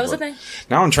know that was a thing.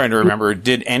 Now I'm trying to remember,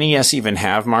 did NES even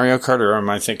have Mario Kart, or am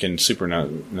I thinking Super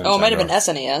Nintendo? Oh, it might have been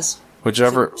SNES.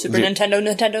 Whichever. Super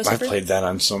Nintendo. I played that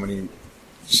on so many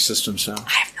systems now.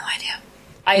 I have no idea.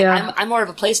 I'm more of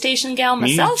a PlayStation gal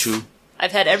myself. Me too.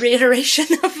 I've had every iteration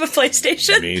of a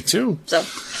PlayStation. Me too. So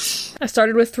I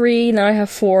started with 3, now I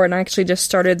have 4, and I actually just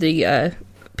started the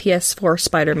PS4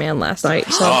 Spider-Man last night,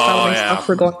 so I found myself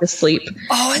for going to sleep.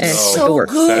 Oh, it's and so work.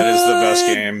 good. That is the best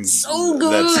game. So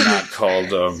good. That's not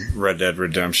called Red Dead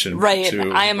Redemption. Right.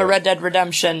 2, I am a Red Dead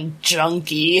Redemption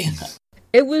junkie.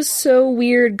 It was so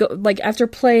weird, after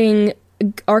playing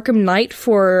Arkham Knight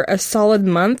for a solid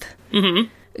month,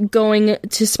 going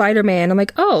to Spider-Man, I'm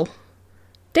like, oh,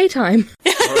 daytime.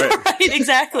 Right,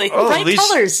 exactly. Oh, Bright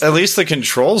colors. At least the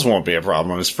controls won't be a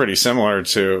problem. It's pretty similar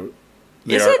to...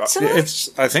 Is it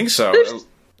similar? I think so.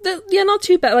 Yeah, not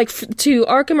too bad. To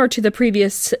Arkham or to the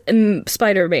previous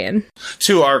Spider-Man?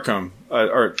 To Arkham.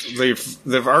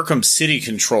 The Arkham City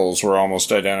controls were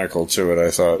almost identical to it, I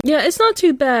thought. Yeah, it's not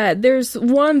too bad. There's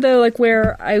one, though,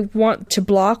 where I want to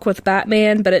block with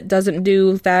Batman, but it doesn't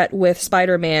do that with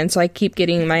Spider-Man, so I keep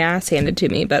getting my ass handed to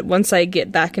me. But once I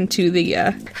get back into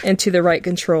the right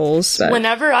controls...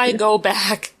 Whenever I go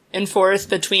back and forth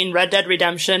between Red Dead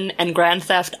Redemption and Grand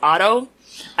Theft Auto,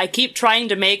 I keep trying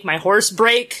to make my horse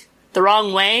brake the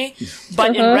wrong way,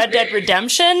 but in Red Dead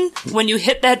Redemption, when you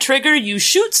hit that trigger, you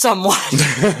shoot someone.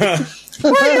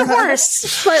 Or your horse.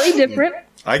 Slightly different.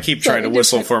 I keep trying to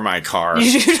whistle for my car.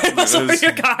 You should whistle for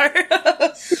your car.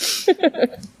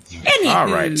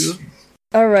 Anywho.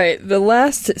 All right, the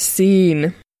last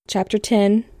scene. Chapter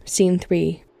 10, Scene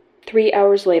 3. 3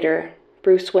 hours later,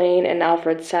 Bruce Wayne and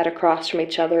Alfred sat across from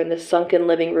each other in the sunken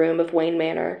living room of Wayne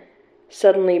Manor.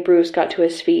 Suddenly, Bruce got to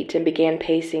his feet and began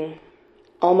pacing.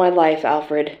 All my life,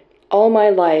 Alfred, all my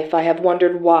life I have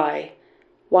wondered why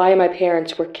my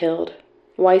parents were killed,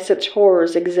 why such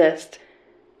horrors exist.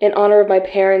 In honor of my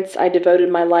parents, I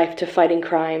devoted my life to fighting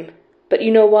crime. But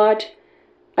you know what?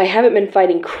 I haven't been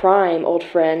fighting crime, old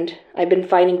friend. I've been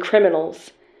fighting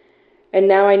criminals. And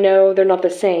now I know they're not the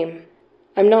same.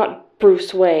 I'm not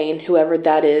Bruce Wayne, whoever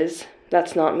that is.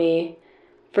 That's not me.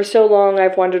 For so long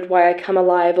I've wondered why I come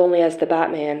alive only as the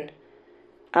Batman.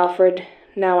 Alfred,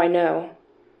 now I know.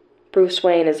 Bruce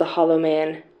Wayne is a hollow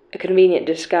man, a convenient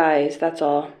disguise, that's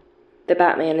all. The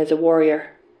Batman is a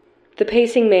warrior. The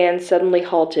pacing man suddenly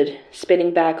halted,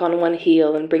 spinning back on one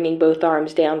heel and bringing both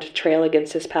arms down to trail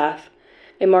against his path,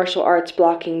 a martial arts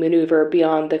blocking maneuver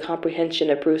beyond the comprehension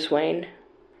of Bruce Wayne.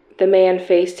 The man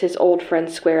faced his old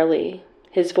friend squarely,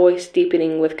 his voice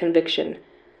deepening with conviction.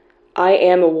 I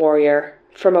am a warrior,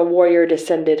 from a warrior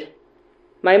descended.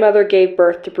 My mother gave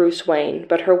birth to Bruce Wayne,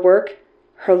 but her work,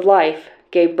 her life,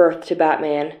 gave birth to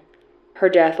Batman. Her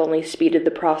death only speeded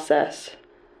the process.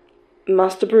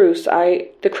 Master Bruce,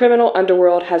 the criminal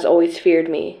underworld has always feared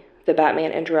me, the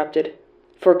Batman interrupted.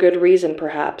 For good reason,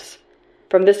 perhaps.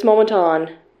 From this moment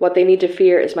on, what they need to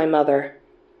fear is my mother,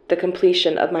 the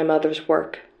completion of my mother's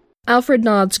work. Alfred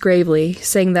nods gravely,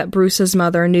 saying that Bruce's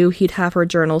mother knew he'd have her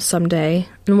journals someday,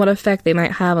 and what effect they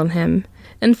might have on him.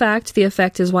 In fact, the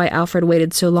effect is why Alfred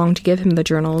waited so long to give him the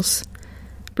journals.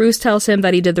 Bruce tells him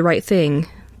that he did the right thing.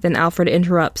 Then Alfred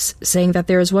interrupts, saying that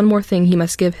there is one more thing he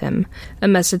must give him, a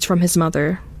message from his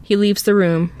mother. He leaves the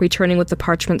room, returning with the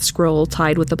parchment scroll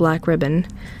tied with the black ribbon.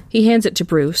 He hands it to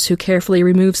Bruce, who carefully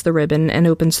removes the ribbon and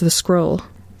opens the scroll.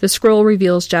 The scroll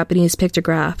reveals Japanese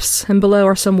pictographs, and below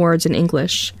are some words in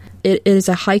English. It is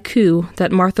a haiku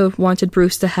that Martha wanted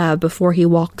Bruce to have before he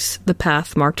walks the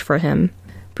path marked for him.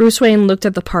 Bruce Wayne looked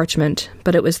at the parchment,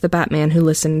 but it was the Batman who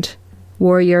listened.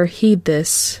 Warrior, heed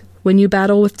this. When you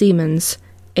battle with demons,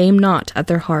 aim not at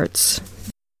their hearts.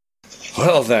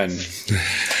 Well then.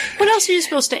 What else are you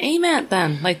supposed to aim at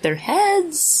then? Like their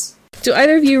heads? Do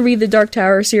either of you read the Dark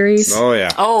Tower series? Oh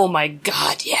yeah. Oh my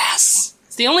god, yes.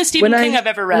 It's the only Stephen King I've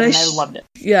ever read, and I loved it.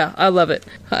 Yeah, I love it.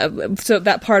 So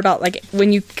that part about,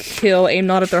 when you kill, aim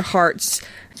not at their hearts.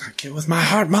 I kill with my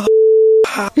heart, mother.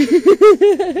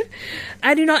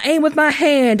 I do not aim with my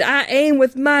hand. I aim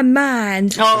with my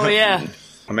mind. Oh, yeah.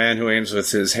 A man who aims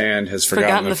with his hand has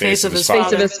forgotten the face of his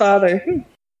father.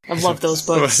 I love those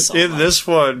books so In much. this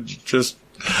one,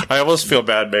 I almost feel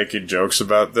bad making jokes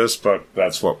about this, but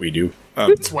that's what we do.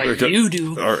 That's what you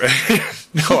do.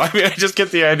 No, I just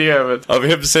get the idea of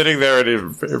him sitting there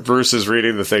and Bruce is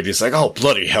reading the thing. He's like, oh,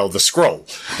 bloody hell, the scroll.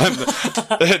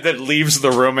 That leaves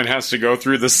the room and has to go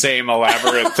through the same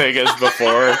elaborate thing as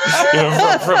before.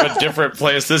 From a different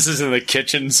place. This is in the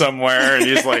kitchen somewhere, and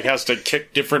he's has to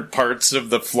kick different parts of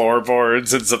the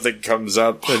floorboards, and something comes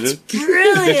up. That's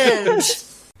brilliant!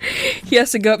 He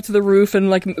has to go up to the roof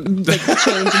and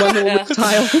change one little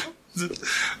tile.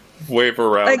 Wave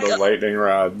around the lightning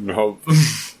rod and hope.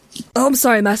 Oh, I'm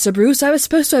sorry, Master Bruce. I was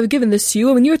supposed to have given this to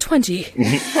you when you were 20.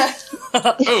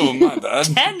 Oh, my bad.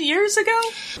 10 years ago?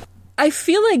 I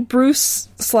feel like Bruce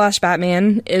 /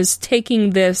 Batman is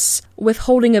taking this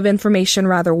withholding of information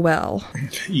rather well.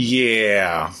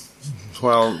 Yeah.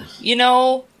 Well... You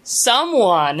know,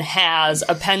 someone has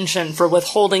a penchant for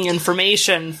withholding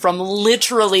information from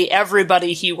literally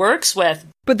everybody he works with.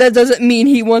 But that doesn't mean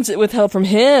he wants it withheld from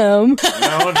him.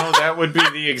 No, that would be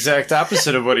the exact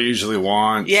opposite of what he usually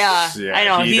wants. Yeah, I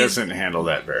know. He doesn't handle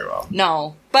that very well.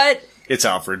 No, but... It's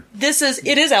Alfred.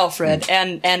 It is Alfred,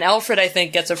 and Alfred, I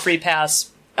think, gets a free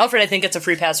pass. Alfred, I think, gets a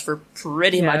free pass for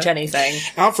pretty much anything.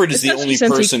 Alfred is the only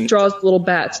person... He draws little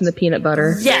bats in the peanut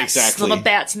butter. Yes, exactly. Little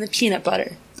bats in the peanut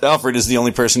butter. Alfred is the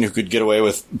only person who could get away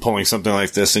with pulling something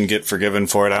like this and get forgiven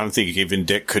for it. I don't think even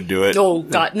Dick could do it. Oh,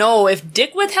 God, no. If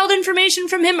Dick withheld information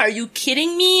from him, are you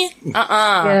kidding me?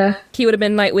 Yeah, he would have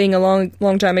been Nightwing a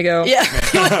long time ago. Yeah.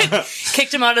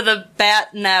 Kicked him out of the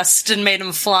bat nest and made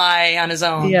him fly on his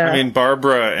own. Yeah. I mean,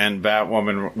 Barbara and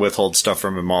Batwoman withhold stuff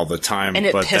from him all the time. And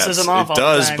it pisses him off all the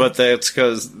time. But that's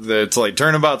because it's like,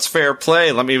 turnabout's fair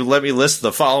play. Let me list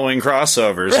the following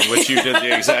crossovers, in which you did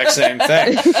the exact same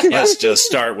thing. Let's just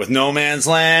start with No Man's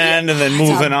Land, and then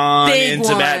moving on into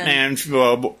Batman,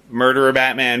 Murderer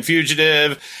Batman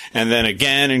Fugitive, and then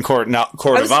again in Court of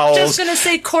Owls. I was just going to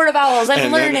say Court of Owls. I'm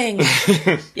learning.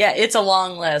 Yeah, it's a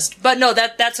long list. But no,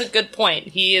 that's a good point.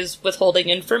 He is withholding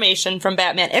information from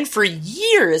Batman, and for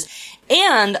years,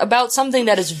 and about something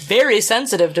that is very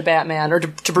sensitive to Batman, or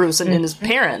to Bruce and his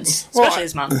parents, especially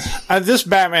his mom. This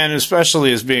Batman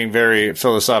especially is being very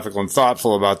philosophical and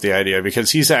thoughtful about the idea,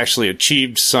 because he's actually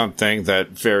achieved something that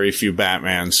very few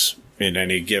Batmans in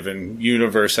any given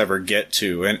universe ever get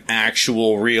to, an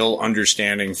actual real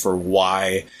understanding for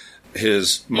why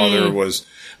his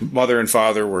mother and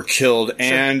father were killed,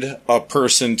 and a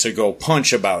person to go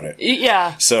punch about it.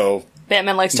 Yeah. So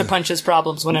Batman likes to punch his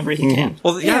problems whenever he can.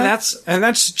 Well, that's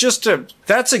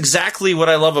exactly what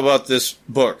I love about this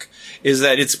book, is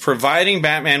that it's providing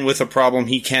Batman with a problem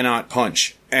he cannot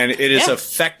punch. And it is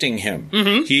affecting him.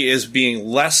 Mm-hmm. He is being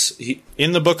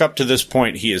in the book up to this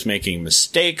point, he is making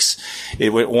mistakes,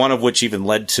 one of which even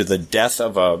led to the death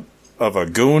of a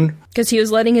goon. Because he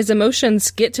was letting his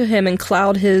emotions get to him and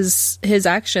cloud his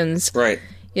actions. Right.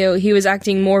 You know, he was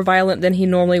acting more violent than he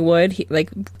normally would.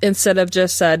 Instead of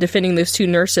just defending those two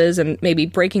nurses and maybe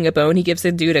breaking a bone, he gives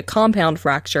the dude a compound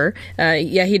fracture.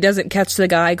 He doesn't catch the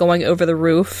guy going over the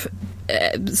roof.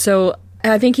 So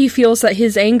I think he feels that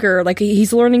his anger, like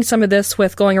he's learning some of this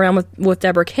with going around with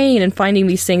Deborah Kane and finding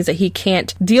these things that he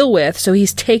can't deal with. So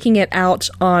he's taking it out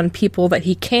on people that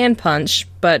he can punch,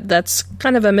 but that's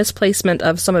kind of a misplacement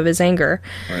of some of his anger.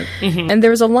 Right. Mm-hmm. And there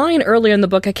was a line earlier in the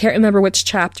book, I can't remember which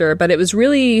chapter, but it was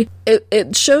really,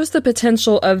 it shows the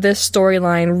potential of this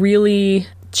storyline really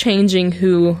changing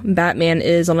who Batman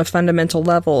is on a fundamental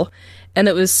level. And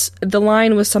the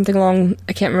line was something along,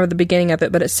 I can't remember the beginning of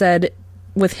it, but it said,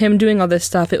 with him doing all this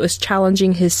stuff, it was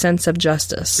challenging his sense of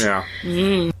justice. Yeah.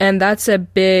 Mm. And that's a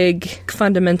big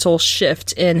fundamental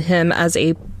shift in him as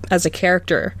a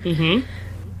character. Mm-hmm.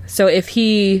 So if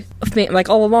he, like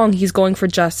all along, he's going for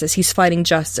justice, he's fighting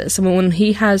justice. And when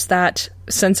he has that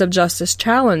sense of justice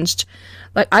challenged,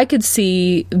 like I could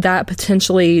see that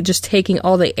potentially just taking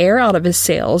all the air out of his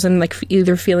sails, and like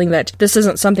either feeling that this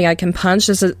isn't something I can punch,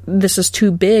 this is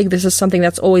too big, this is something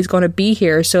that's always going to be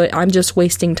here, so I'm just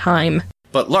wasting time.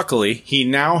 But luckily, he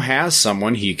now has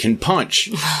someone he can punch.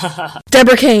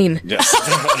 Deborah Kane. Yes.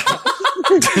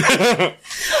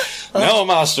 No,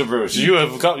 Master Bruce,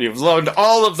 you've learned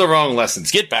all of the wrong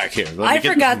lessons. Get back here. I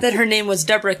forgot that her name was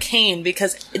Deborah Kane,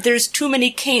 because there's too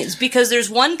many Kanes. Because there's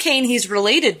one Kane he's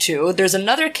related to, there's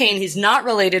another Kane he's not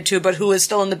related to, but who is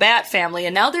still in the Bat family,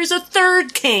 and now there's a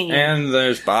third Kane. And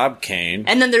there's Bob Kane.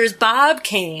 And then there's Bob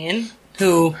Kane,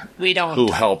 who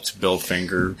helped Bill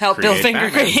Finger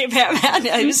create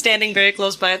Batman. I was standing very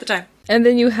close by at the time. And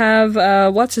then you have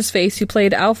what's his face who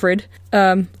played Alfred.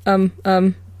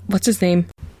 What's his name?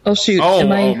 Oh shoot!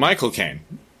 Michael Caine.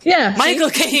 Yeah, Michael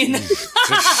Caine.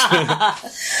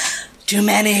 Too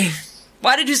many.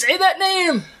 Why did you say that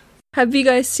name? Have you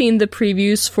guys seen the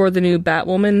previews for the new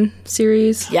Batwoman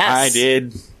series? Yes, I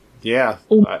did. Yeah.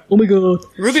 Oh my god,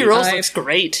 Ruby Rose looks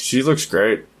great. She looks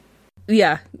great.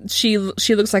 Yeah, she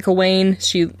looks like a Wayne.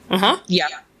 Yeah.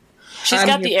 She's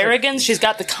got the arrogance, she's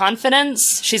got the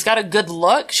confidence, she's got a good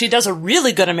look, she does a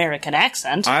really good American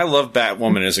accent. I love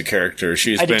Batwoman as a character.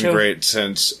 She's been great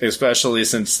especially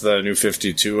since the New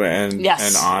 52 and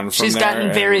on from she's there. She's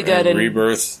gotten very good in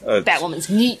Rebirth. Batwoman's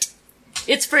neat.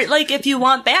 It's for, like, if you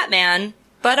want Batman,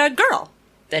 but a girl,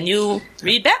 then you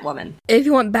read Batwoman. If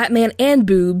you want Batman and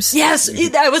boobs. Yes,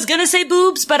 I was gonna say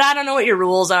boobs, but I don't know what your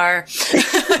rules are. But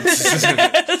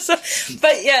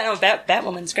yeah, no,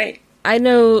 Batwoman's great. I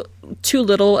know too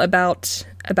little about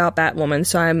Batwoman,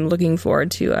 so I'm looking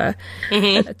forward to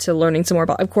learning some more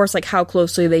about, of course, like how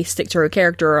closely they stick to her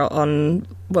character on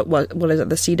what is it,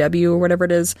 the CW or whatever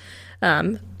it is.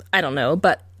 I don't know,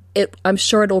 but I'm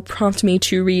sure it'll prompt me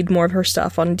to read more of her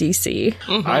stuff on DC.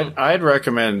 I'd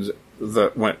recommend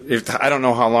I don't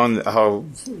know how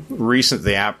recent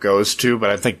the app goes to, but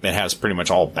I think it has pretty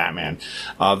much all Batman.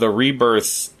 The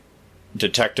Rebirth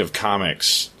Detective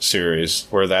Comics series,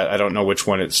 I don't know which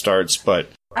one it starts, but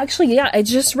actually, yeah, I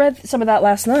just read some of that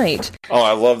last night. Oh,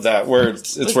 I love that. Where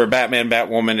it's where Batman,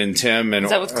 Batwoman, and Tim, and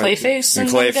is that with Clayface and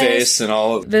Clayface and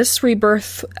all. This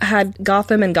Rebirth had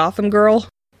Gotham and Gotham Girl.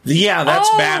 Yeah, that's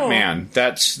Batman.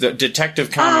 That's the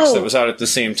Detective Comics that was out at the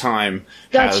same time.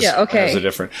 Gotcha. Has a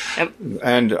different.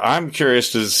 And I'm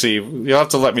curious to see. You'll have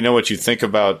to let me know what you think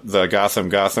about the Gotham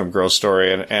Girl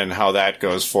story and how that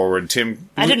goes forward.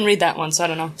 I didn't read that one, so I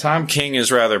don't know. Tom King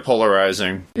is rather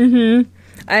polarizing. Mm-hmm.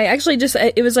 I actually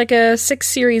it was like a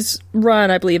 6-series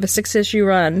run, I believe, a 6-issue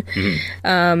run.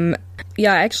 Mm-hmm.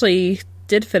 Yeah, I actually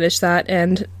did finish that,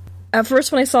 and at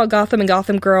first when I saw Gotham and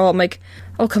Gotham Girl, I'm like,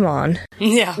 oh, come on.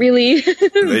 Yeah. Really?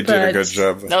 They did a good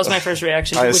job. That was my first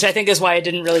reaction, which I think is why I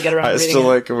didn't really get around to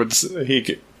reading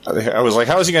it. I was like,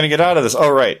 how is he going to get out of this? Oh,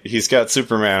 right. He's got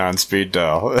Superman on speed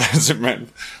dial. Superman,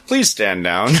 please stand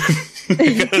down.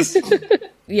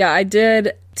 Yeah, I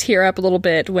did tear up a little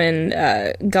bit when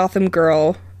Gotham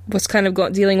Girl was kind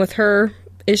of dealing with her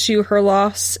issue, her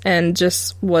loss, and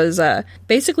just was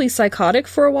basically psychotic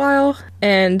for a while.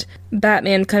 And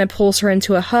Batman kind of pulls her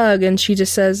into a hug, and she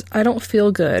just says, I don't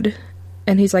feel good.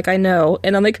 And he's like, I know.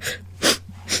 And I'm like,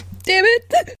 damn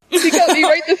it. He got me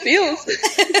right in the feels.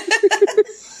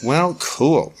 Well,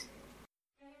 cool.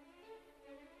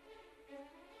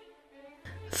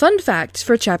 Fun fact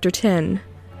for Chapter 10.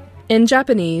 In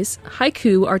Japanese,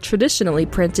 haiku are traditionally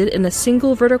printed in a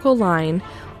single vertical line,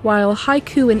 while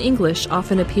haiku in English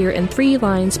often appear in 3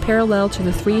 lines parallel to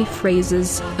the 3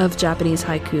 phrases of Japanese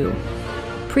haiku.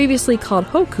 Previously called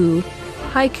hoku,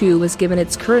 haiku was given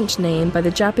its current name by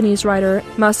the Japanese writer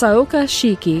Masaoka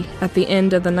Shiki at the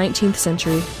end of the 19th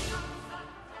century.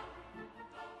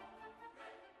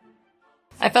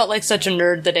 I felt like such a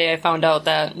nerd the day I found out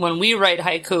that when we write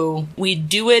haiku, we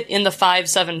do it in the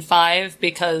 5-7-5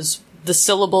 because the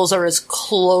syllables are as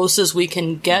close as we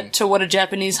can get to what a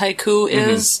Japanese haiku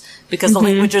is, because the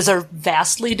languages are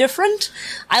vastly different.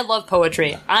 I love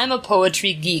poetry. I'm a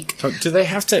poetry geek. Do they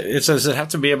have to? Does it have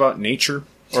to be about nature,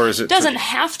 or is it? Doesn't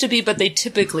have to be, but they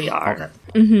typically are. Okay.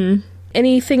 Mm-hmm.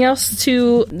 Anything else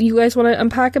you guys want to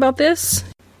unpack about this?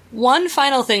 One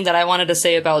final thing that I wanted to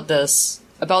say about this.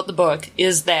 About the book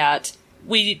is that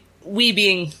we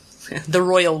being the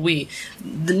royal we,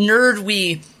 the nerd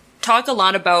we, talk a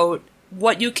lot about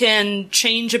what you can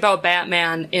change about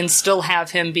Batman and still have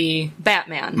him be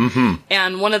Batman. Mm-hmm.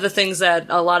 And one of the things that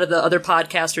a lot of the other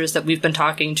podcasters that we've been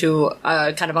talking to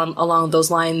kind of along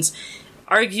those lines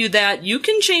argue that you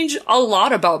can change a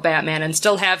lot about Batman and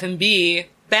still have him be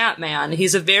Batman.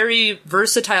 He's a very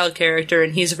versatile character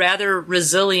and he's rather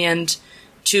resilient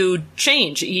to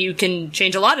change. You can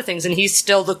change a lot of things, and he's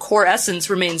still, the core essence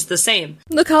remains the same.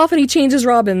 Look how often he changes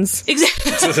Robins.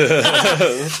 Exactly.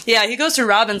 Yeah, he goes through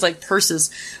Robins like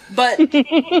purses, but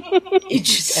he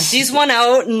just empties one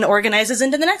out and organizes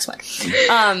into the next one.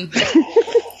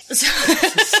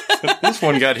 This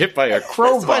one got hit by a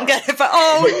crowbar.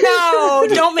 Oh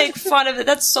no! Don't make fun of it.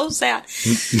 That's so sad.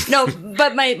 No,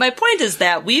 but my point is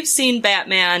that we've seen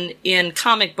Batman in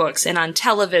comic books and on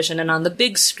television and on the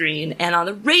big screen and on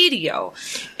the radio,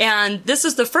 and this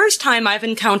is the first time I've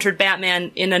encountered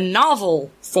Batman in a novel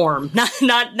form,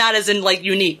 not as in like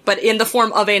unique, but in the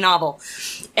form of a novel.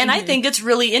 And I think it's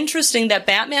really interesting that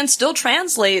Batman still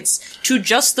translates to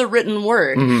just the written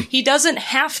word. Mm-hmm. He doesn't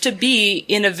have to be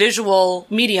in a visual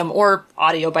medium or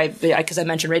audio because I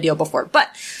mentioned radio before. But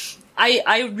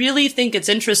I really think it's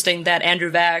interesting that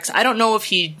Andrew Vax, I don't know if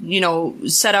he,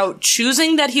 set out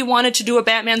choosing that he wanted to do a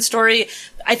Batman story.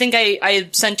 I think I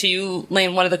sent to you,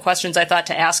 Lane, one of the questions I thought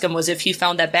to ask him was if he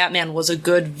found that Batman was a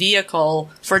good vehicle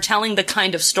for telling the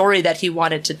kind of story that he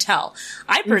wanted to tell.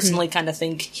 I personally kind of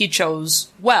think he chose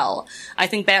well. I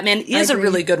think Batman is a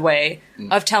really good way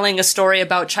of telling a story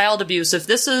about child abuse. If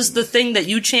this is the thing that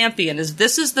you champion, if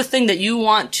this is the thing that you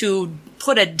want to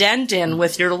put a dent in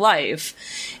with your life,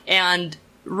 and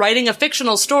writing a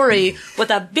fictional story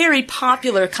with a very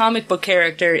popular comic book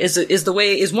character is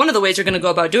one of the ways you're going to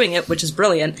go about doing it, which is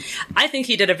brilliant. I think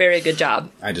he did a very good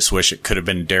job. I just wish it could have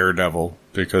been Daredevil,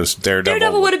 because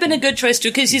Daredevil would have been a good choice too,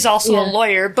 because he's also a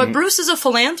lawyer. But Bruce is a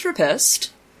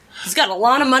philanthropist. He's got a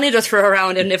lot of money to throw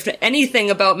around, and if anything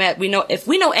about Matt, if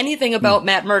we know anything about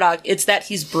Matt Murdock, it's that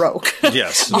he's broke.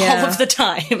 Yes. All of the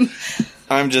time.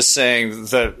 I'm just saying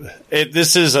that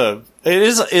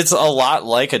it's a lot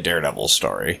like a Daredevil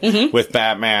story with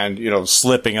Batman,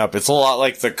 slipping up. It's a lot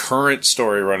like the current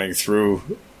story running through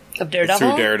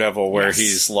Daredevil, where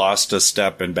he's lost a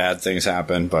step and bad things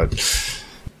happen. But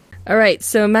all right,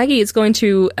 so Maggie is going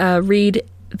to read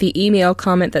the email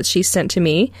comment that she sent to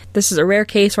me. This is a rare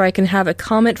case where I can have a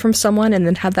comment from someone and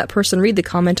then have that person read the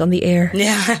comment on the air.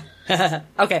 Yeah.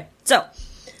 Okay, so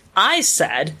I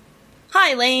said,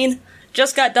 "Hi, Lane.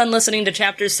 Just got done listening to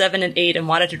chapters 7 and 8 and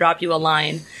wanted to drop you a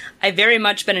line. I've very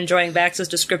much been enjoying Vax's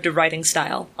descriptive writing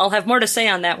style. I'll have more to say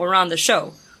on that when we're on the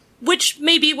show. Which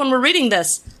may be when we're reading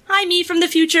this. Hi, me from the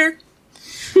future.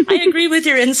 I agree with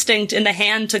your instinct in the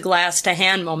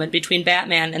hand-to-glass-to-hand moment between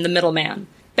Batman and the middleman.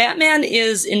 Batman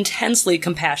is intensely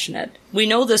compassionate. We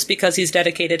know this because he's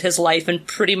dedicated his life in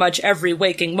pretty much every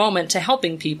waking moment to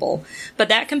helping people. But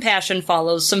that compassion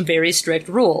follows some very strict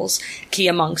rules. Key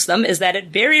amongst them is that it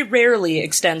very rarely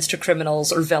extends to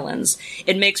criminals or villains.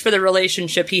 It makes for the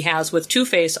relationship he has with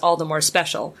Two-Face all the more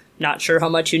special. Not sure how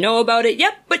much you know about it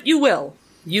yet, but you will.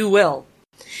 You will.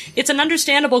 It's an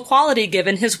understandable quality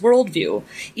given his worldview.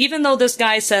 Even though this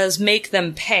guy says, make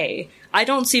them pay, I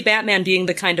don't see Batman being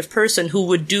the kind of person who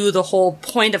would do the whole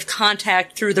point of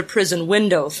contact through the prison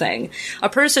window thing. A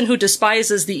person who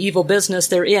despises the evil business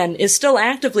they're in is still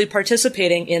actively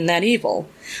participating in that evil.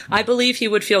 I believe he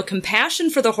would feel compassion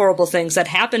for the horrible things that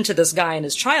happened to this guy in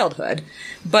his childhood,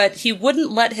 but he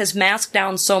wouldn't let his mask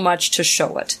down so much to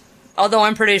show it. Although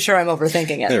I'm pretty sure I'm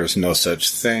overthinking it. There's no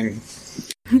such thing.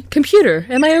 Computer,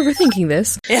 am I overthinking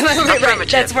this? Right.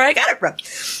 That's where I got it from.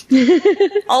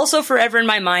 Also forever in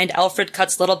my mind, Alfred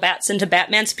cuts little bats into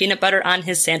Batman's peanut butter on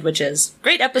his sandwiches.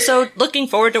 Great episode. Looking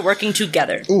forward to working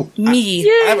together. Ooh, Me.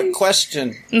 I have a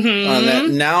question on that.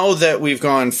 Now that we've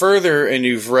gone further and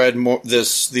you've read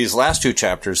these last two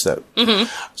chapters,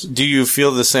 do you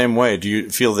feel the same way? Do you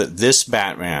feel that this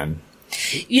Batman...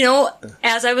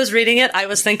 as I was reading it, I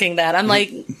was thinking that. I'm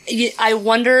like,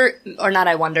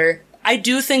 I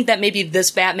do think that maybe this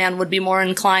Batman would be more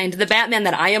inclined. The Batman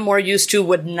that I am more used to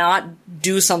would not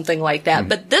do something like that.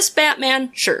 But this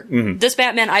Batman, sure. This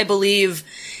Batman, I believe,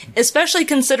 especially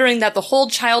considering that the whole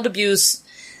child abuse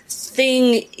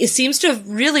thing, it seems to have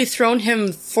really thrown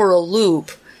him for a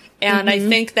loop. And I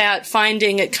think that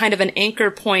finding it kind of an anchor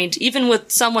point, even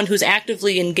with someone who's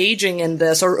actively engaging in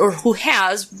this, or who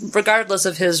has, regardless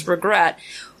of his regret,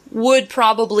 would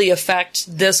probably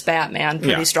affect this Batman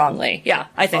pretty strongly. Yeah,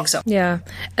 I think so. Yeah.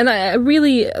 And I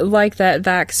really like that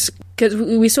Vax, because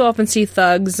we so often see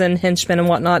thugs and henchmen and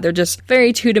whatnot. They're just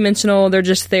very two-dimensional. They're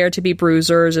just there to be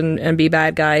bruisers and be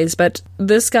bad guys. But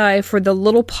this guy, for the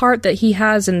little part that he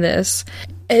has in this,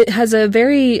 it has a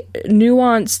very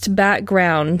nuanced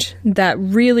background that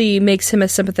really makes him a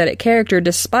sympathetic character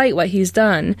despite what he's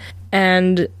done.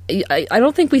 And I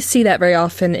don't think we see that very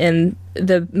often in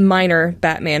the minor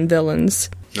Batman villains.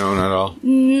 No, not at all.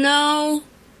 No.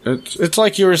 It's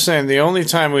like you were saying, the only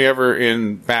time we ever,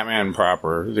 in Batman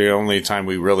proper, the only time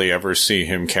we really ever see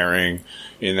him carrying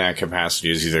in that capacity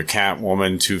is either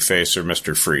Catwoman, Two-Face, or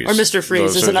Mr. Freeze. Or Mr.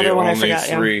 Freeze is another one I forgot.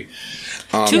 Three.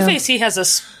 Two-Face, he has a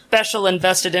special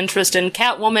invested interest in.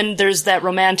 Catwoman, there's that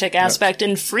romantic aspect,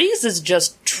 and Freeze is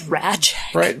just tragic.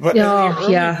 Right, but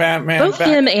Batman... Both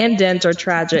him and Dent are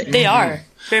tragic. They are.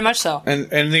 Very much so.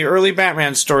 And the early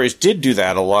Batman stories did do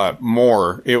that a lot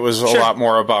more. It was a lot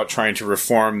more about trying to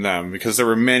reform them, because there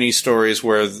were many stories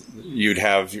where you'd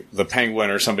have the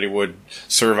Penguin or somebody would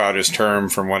serve out his term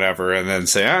from whatever and then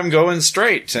say, I'm going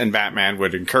straight. And Batman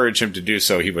would encourage him to do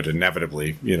so. He would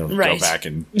inevitably, go back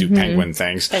and do Penguin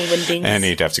things. Penguin things. And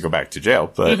he'd have to go back to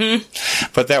jail.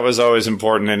 But that was always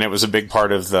important, and it was a big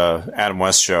part of the Adam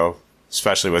West show.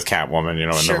 Especially with Catwoman,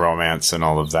 and the romance and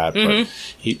all of that. But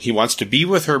he wants to be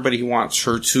with her, but he wants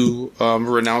her to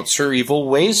renounce her evil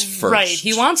ways first. Right.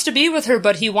 He wants to be with her,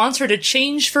 but he wants her to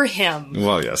change for him.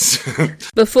 Well, yes.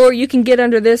 Before you can get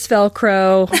under this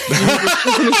Velcro,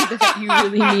 you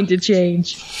really need to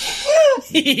change.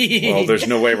 Well, there's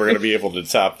no way we're going to be able to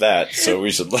top that, so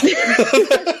we should...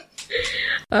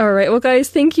 All right. Well, guys,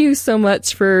 thank you so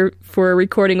much for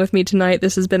recording with me tonight.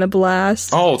 This has been a blast.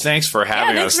 Oh, thanks for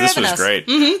having us. This was great.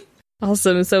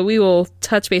 Awesome. So we will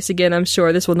touch base again, I'm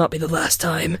sure. This will not be the last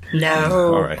time.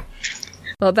 No. All right.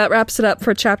 Well, that wraps it up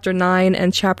for Chapter 9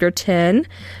 and Chapter 10.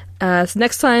 So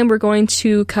next time, we're going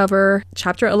to cover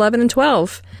Chapter 11 and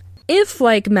 12. If,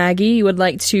 like Maggie, you would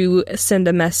like to send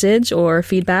a message or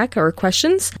feedback or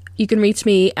questions, you can reach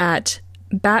me at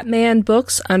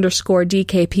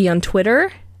BatmanBooks_DKP on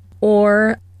Twitter,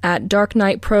 or at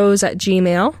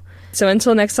darknightprose@gmail. So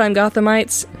until next time,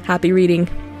 Gothamites, happy reading.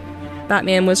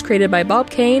 Batman was created by Bob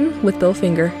Kane with Bill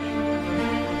Finger.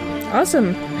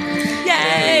 Awesome.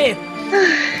 Yay!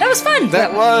 That was fun.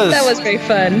 That was very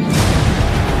fun.